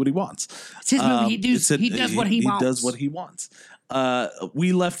 and he can do what he wants. It's his movie. He does what he wants. He does what he wants.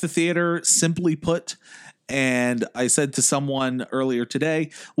 We left the theater, simply put, and I said to someone earlier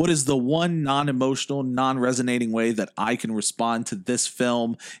today, what is the one non-emotional, non-resonating way that I can respond to this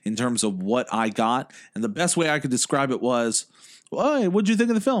film in terms of what I got? And the best way I could describe it was, well, hey, what'd you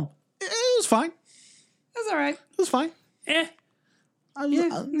think of the film? It was fine. That's all right. It was fine. Eh.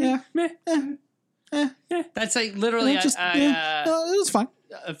 Yeah. Meh. That's like literally, It was fine.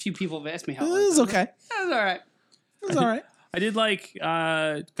 a few people have asked me how It it was okay. That's all right. It was all right. I did like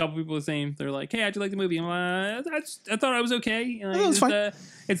a couple people were saying they're like, "Hey, how'd you like the movie?" I'm like, I thought I was okay. You know, It was fine.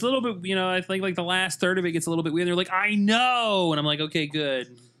 It's a little bit, you know, I think like the last third of it gets a little bit weird. They're like, "I know," and I'm like, "Okay,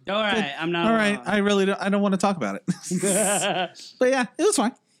 good." All right. I'm not. All right. I really don't. I don't want to talk about it. But yeah, it was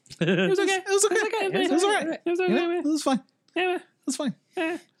fine. It was okay. It was okay. It was all right. It was You okay. know, it was fine. Yeah. It was fine.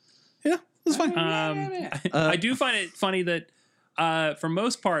 Eh. Yeah, it was fine. I do find it funny that for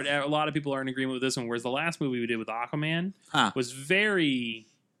most part, a lot of people are in agreement with this one, whereas the last movie we did with Aquaman was very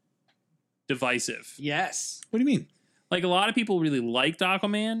divisive. Yes. What do you mean? Like a lot of people really liked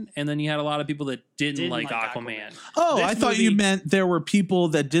Aquaman, and then you had a lot of people that didn't Didn't like like Aquaman. Oh, This I thought movie- you meant there were people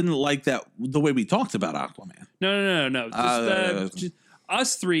that didn't like that the way we talked about Aquaman. No. Just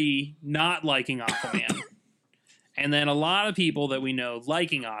us three not liking Aquaman. And then a lot of people that we know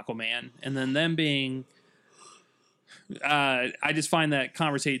liking Aquaman, and then them being. I just find that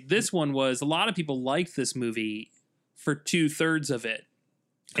conversation. This one was a lot of people liked this movie for 2/3 of it,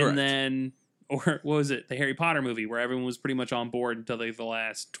 Correct. and then or what was it? The Harry Potter movie where everyone was pretty much on board until like the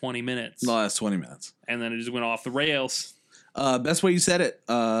last 20 minutes, The last 20 minutes. and then it just went off the rails. Best way you said it.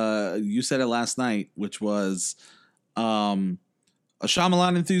 You said it last night, which was a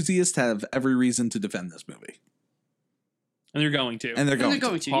Shyamalan enthusiast have every reason to defend this movie. And they're going to. And they're going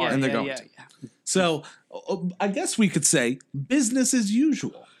to. Hard. Yeah, And they're yeah, going yeah, to. yeah. So I guess we could say business as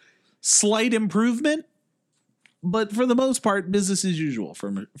usual. Slight improvement, but for the most part, business as usual for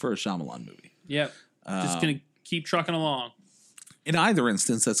a Shyamalan movie. Yep. Just going to keep trucking along. In either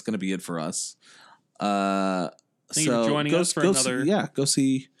instance, that's going to be it for us. Thank you for joining us for another. Go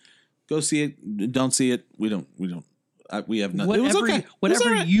see it. Don't see it. We don't. We have nothing. It was okay. It was Whatever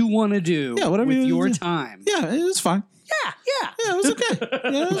all right. you want to do. Yeah, whatever with you your wanna do. time. Yeah, it was fine. Yeah. Yeah, it was okay.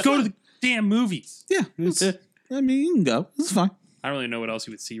 Yeah, it was Go to fine. the damn movies. Yeah, I mean, you can go. It's fine. I don't really know what else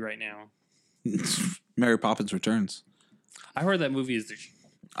you would see right now. Mary Poppins Returns. I heard that movie is the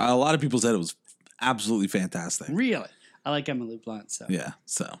A lot of people said it was absolutely fantastic. Really. I like Emily Blunt. So Yeah,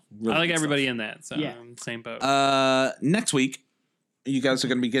 so I really like good everybody in that, so Yeah. I'm same boat. Next week, you guys are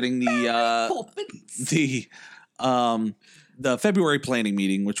going to be getting the February planning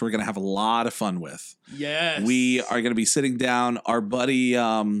meeting, which we're going to have a lot of fun with. yes. We are going to be sitting down. Our buddy,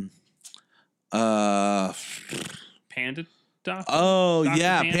 Panda Doc? oh Dr.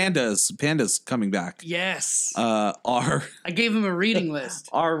 yeah, Panda? Panda's coming back. Yes. Our I gave him a reading list.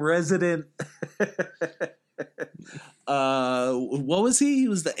 our resident. What was he? He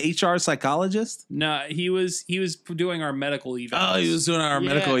was the HR psychologist. No, he was doing our medical evals. Oh, he was doing our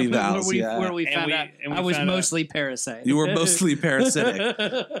medical evals. Where we And found we- out and we I was found out- mostly parasite. You were mostly parasitic.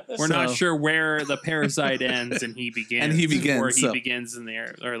 We're not So- sure where the parasite ends and he begins. And he begins, Or he so- begins in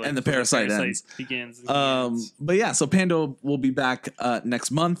there. Or like And the parasite ends. Begins. And he ends. But yeah, so Panda will be back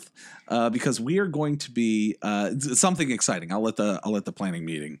next month because we are going to be something exciting. I'll let the planning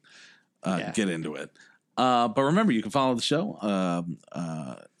meeting get into it. But remember, you can follow the show.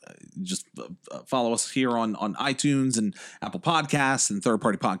 just follow us here on iTunes and Apple Podcasts and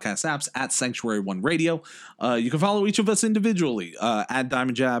third-party podcast apps at Sanctuary One Radio. You can follow each of us individually at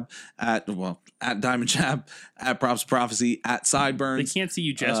Diamond Jab, at Diamond Jab, at Props Prophecy, at They Sideburns. can't see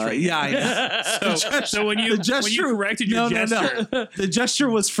you gesturing. Yeah, I know. So when you corrected your gesture, no. The gesture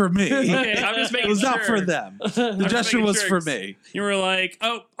was for me. Okay, I'm just making It was not sure. for them. The just gesture making was sure. for me. you were like,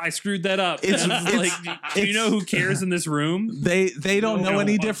 "Oh, I screwed that up." It's- And I was it's- like, do you know who cares in this room? They don't know No.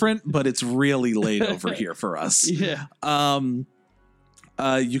 any different, but it's really late over here for us. Yeah.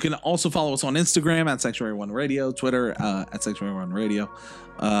 You can also follow us on Instagram at Sanctuary One Radio, Twitter at Sanctuary One Radio.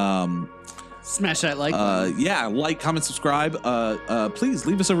 Smash that like button. Yeah, like, comment, subscribe. Please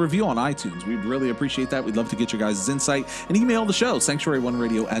leave us a review on iTunes. We'd really appreciate that. We'd love to get your guys' insight and email the show,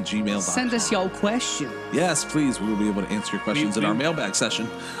 sanctuary1radio@gmail.com. Send us your question. Yes, please. We will be able to answer your questions in our mailbag session.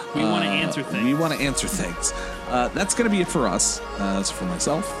 We wanna answer things. We want to answer things. That's going to be it for us. So for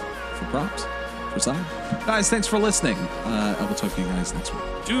myself, for Props, for Simon. Guys, thanks for listening. I will talk to you guys next week.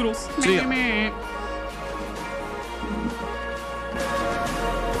 Doodles. See ya.